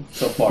Bat-Cow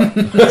so far, just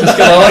because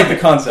I like the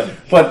concept.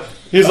 But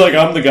He's like,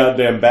 I'm the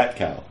goddamn Bat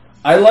Cow.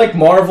 I like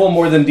Marvel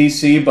more than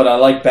DC, but I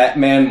like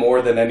Batman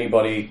more than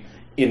anybody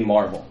in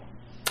Marvel.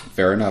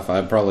 Fair enough.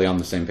 I'm probably on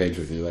the same page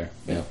with you there.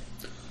 Yeah.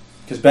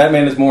 Because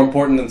Batman is more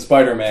important than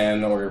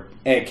Spider-Man or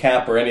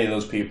Cap or any of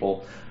those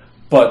people.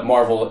 But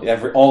Marvel,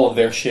 all of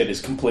their shit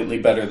is completely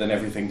better than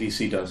everything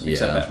DC does,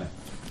 except Yeah. Batman.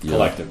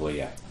 Collectively,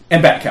 yeah.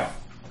 And Bat-Cow.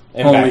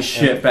 And Holy Bat-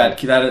 shit,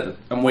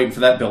 I'm waiting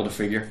for that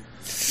Build-A-Figure.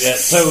 Yeah,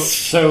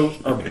 so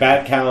are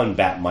Bat Cow and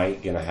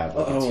Bat-Mite gonna have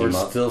like a Oh, we're team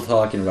up? still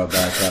talking about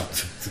Bat-Cow.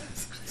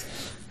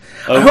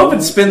 I hope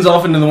it spins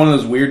off into one of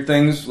those weird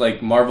things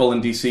like Marvel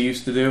and DC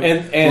used to do.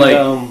 And like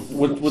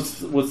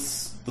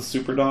what's the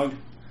super dog?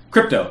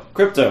 Crypto.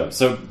 Crypto.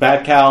 So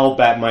Bat Cow,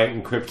 Bat-Mite,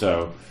 and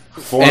Crypto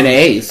form And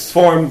Ace.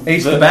 form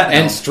Ace the Bat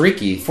And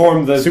Streaky.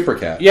 form the Super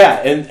Cat. Yeah,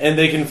 and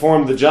they can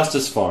form the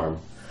Justice Farm.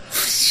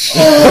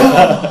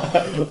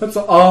 That's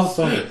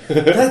awesome.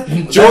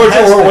 George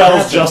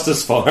Orwell's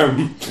Justice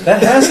Farm.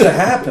 That has to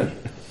happen.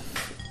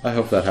 I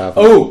hope that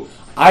happens. Oh,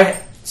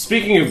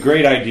 speaking of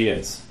great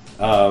ideas,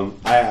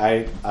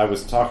 I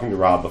was talking to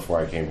Rob before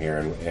I came here,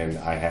 and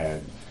I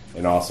had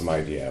an awesome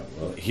idea.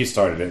 Well, he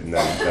started it, and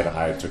then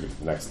I took it to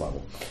the next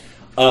level.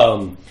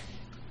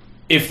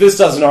 If this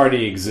doesn't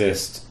already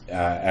exist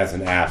as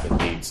an app, it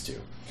needs to.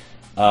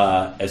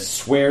 A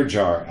swear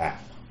jar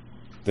app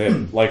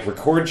that like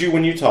records you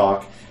when you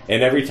talk,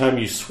 and every time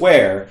you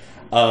swear,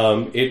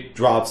 it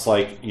drops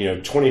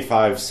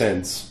 25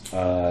 cents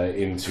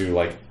into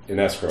like an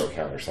escrow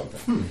account or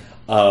something.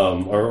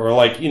 Or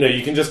like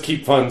you can just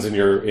keep funds in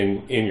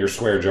your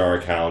swear jar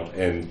account,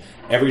 and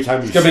every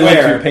time you It's going to swear,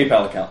 be linked to your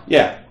PayPal account.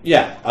 yeah.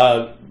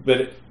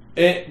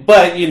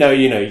 But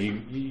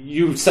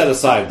you set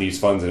aside these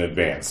funds in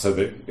advance so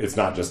that it's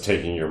not just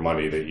taking your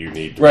money that you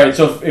need. Right,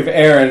 so if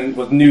Aaron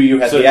knew you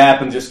had So- the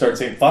app and just started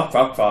saying fuck,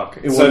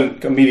 it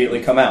wouldn't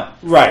immediately come out.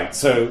 Right.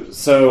 So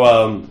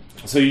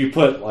you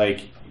put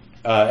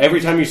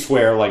every time you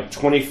swear,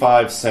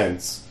 25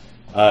 cents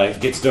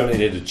gets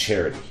donated to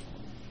charity.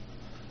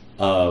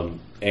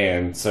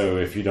 And so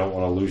if you don't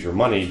want to lose your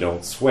money,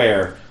 don't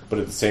swear. But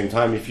at the same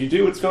time, if you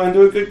do, it's going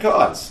to a good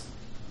cause.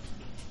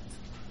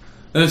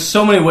 There's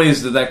so many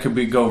ways that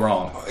could go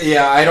wrong.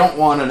 Yeah, I don't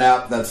want an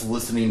app that's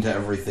listening to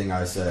everything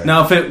I say.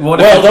 Now,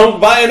 don't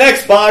buy an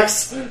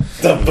Xbox.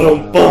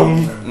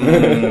 Dum-bum-bum.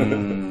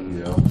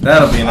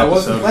 That'll be an I episode.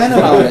 wasn't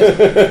planning on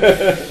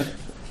it.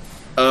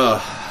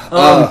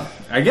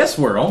 I guess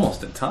we're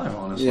almost at time,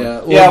 honestly.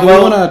 Yeah. Yeah, Do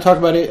well- we want to talk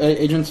about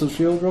Agents of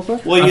S.H.I.E.L.D. real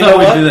quick? Well, I you thought know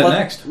we'd what? do that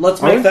next.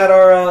 Let's Are make we? that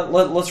our.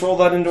 Let's roll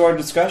that into our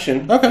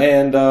discussion. Okay.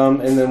 And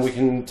then we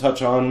can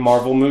touch on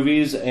Marvel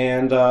movies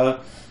and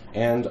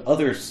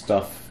other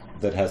stuff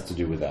that has to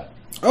do with that.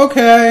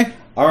 Okay.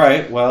 All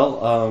right.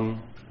 Well,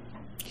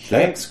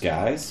 thanks,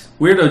 guys.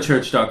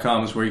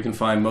 WeirdoChurch.com is where you can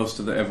find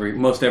most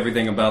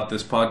everything about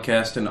this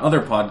podcast and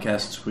other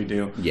podcasts we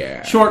do.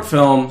 Yeah. Short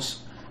films,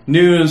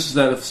 news,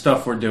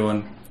 stuff we're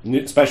doing.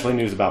 Especially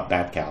news about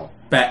Batcow.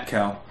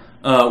 Batcow.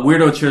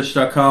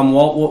 WeirdoChurch.com.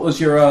 Walt, what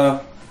was your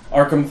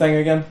Arkham thing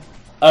again?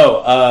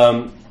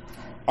 Oh,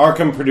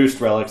 Arkham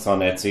produced relics on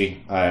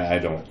Etsy. I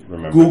don't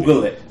remember.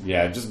 Google it.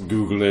 Yeah, just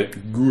Google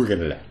it.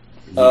 Google it.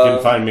 You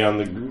can find me on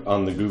the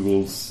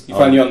Googles. You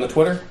find you on the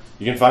Twitter?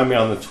 You can find me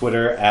on the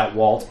Twitter at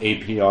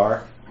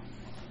WaltAPR.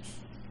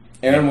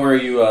 Aaron, where are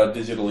you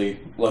digitally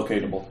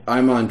locatable?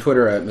 I'm on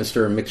Twitter at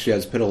Mr.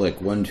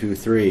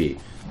 Mixyazpidalik123.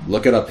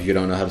 Look it up if you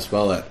don't know how to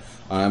spell it.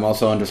 I'm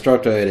also on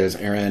Destructoid as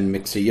Aaron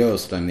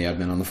Mixiost. I'm the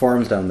admin on the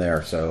forums down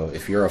there. So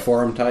if you're a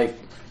forum type,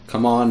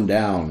 come on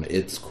down.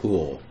 It's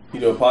cool.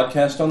 You do a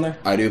podcast on there?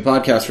 I do a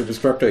podcast for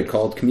Destructoid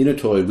called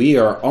Communitoid. We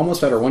are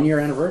almost at our 1 year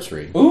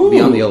anniversary. Ooh. It'll be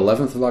on the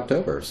 11th of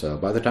October. So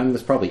by the time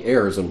this probably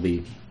airs, it'll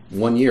be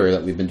 1 year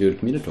that we've been doing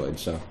Communitoid.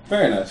 So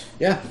Very nice.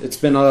 yeah, it's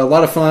been a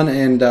lot of fun,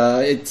 and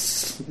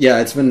it's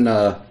been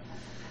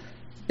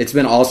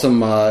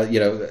awesome.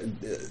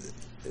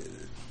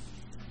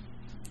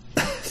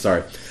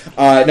 Sorry,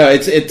 no,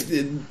 it's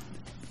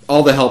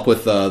all the help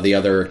with the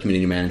other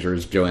community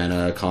managers,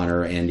 Joanna,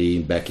 Connor, Andy,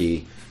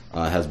 Becky,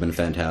 has been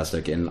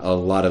fantastic, and a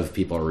lot of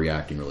people are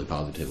reacting really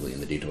positively in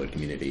the Detoid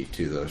community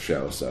to the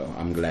show. So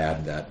I'm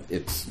glad that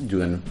it's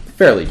doing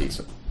fairly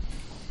decent.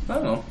 I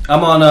don't know.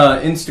 I'm on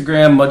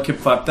Instagram,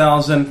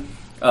 Mudkip5000,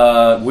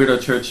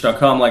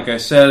 WeirdoChurch.com. Like I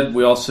said,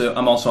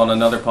 I'm also on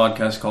another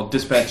podcast called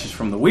Dispatches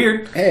from the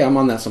Weird, Hey, I'm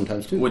on that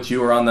sometimes too. which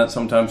you are on that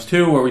sometimes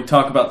too, where we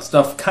talk about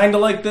stuff kind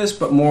of like this,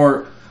 but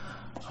more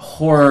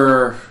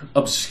horror,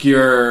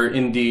 obscure,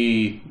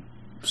 indie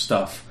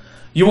stuff.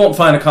 You won't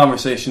find a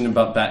conversation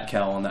about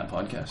Batcow on that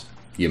podcast.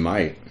 You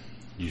might.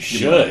 You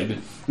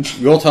should.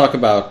 We'll talk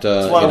about.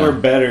 That's why we're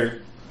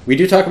better. We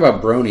do talk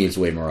about bronies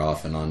way more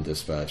often on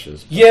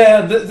Dispatches.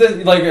 Yeah,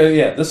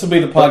 this will be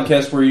the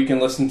podcast where you can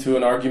listen to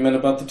an argument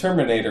about the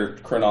Terminator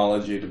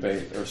chronology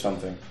debate or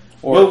something.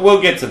 Or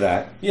We'll get to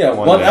that. yeah,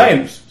 one day. I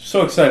am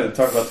so excited to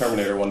talk about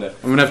Terminator one day.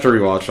 I'm gonna have to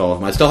rewatch all of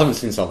them. I still haven't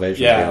seen Salvation, to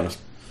be Yeah. honest.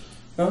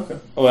 Okay,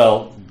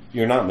 Well,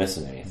 you're not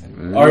missing anything.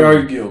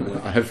 arguably,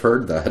 I've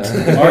heard that.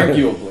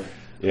 arguably.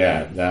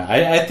 Yeah,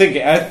 I think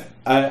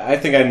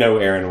I know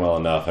Aaron well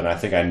enough, and I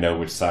think I know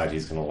which side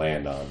he's going to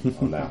land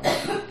on that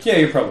one. Yeah,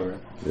 you're probably right.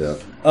 Yeah.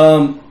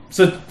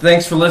 So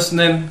thanks for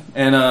listening,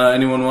 and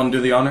anyone want to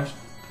do the honors?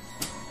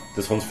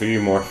 This one's for you,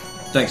 Morph.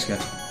 Thanks,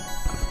 guys.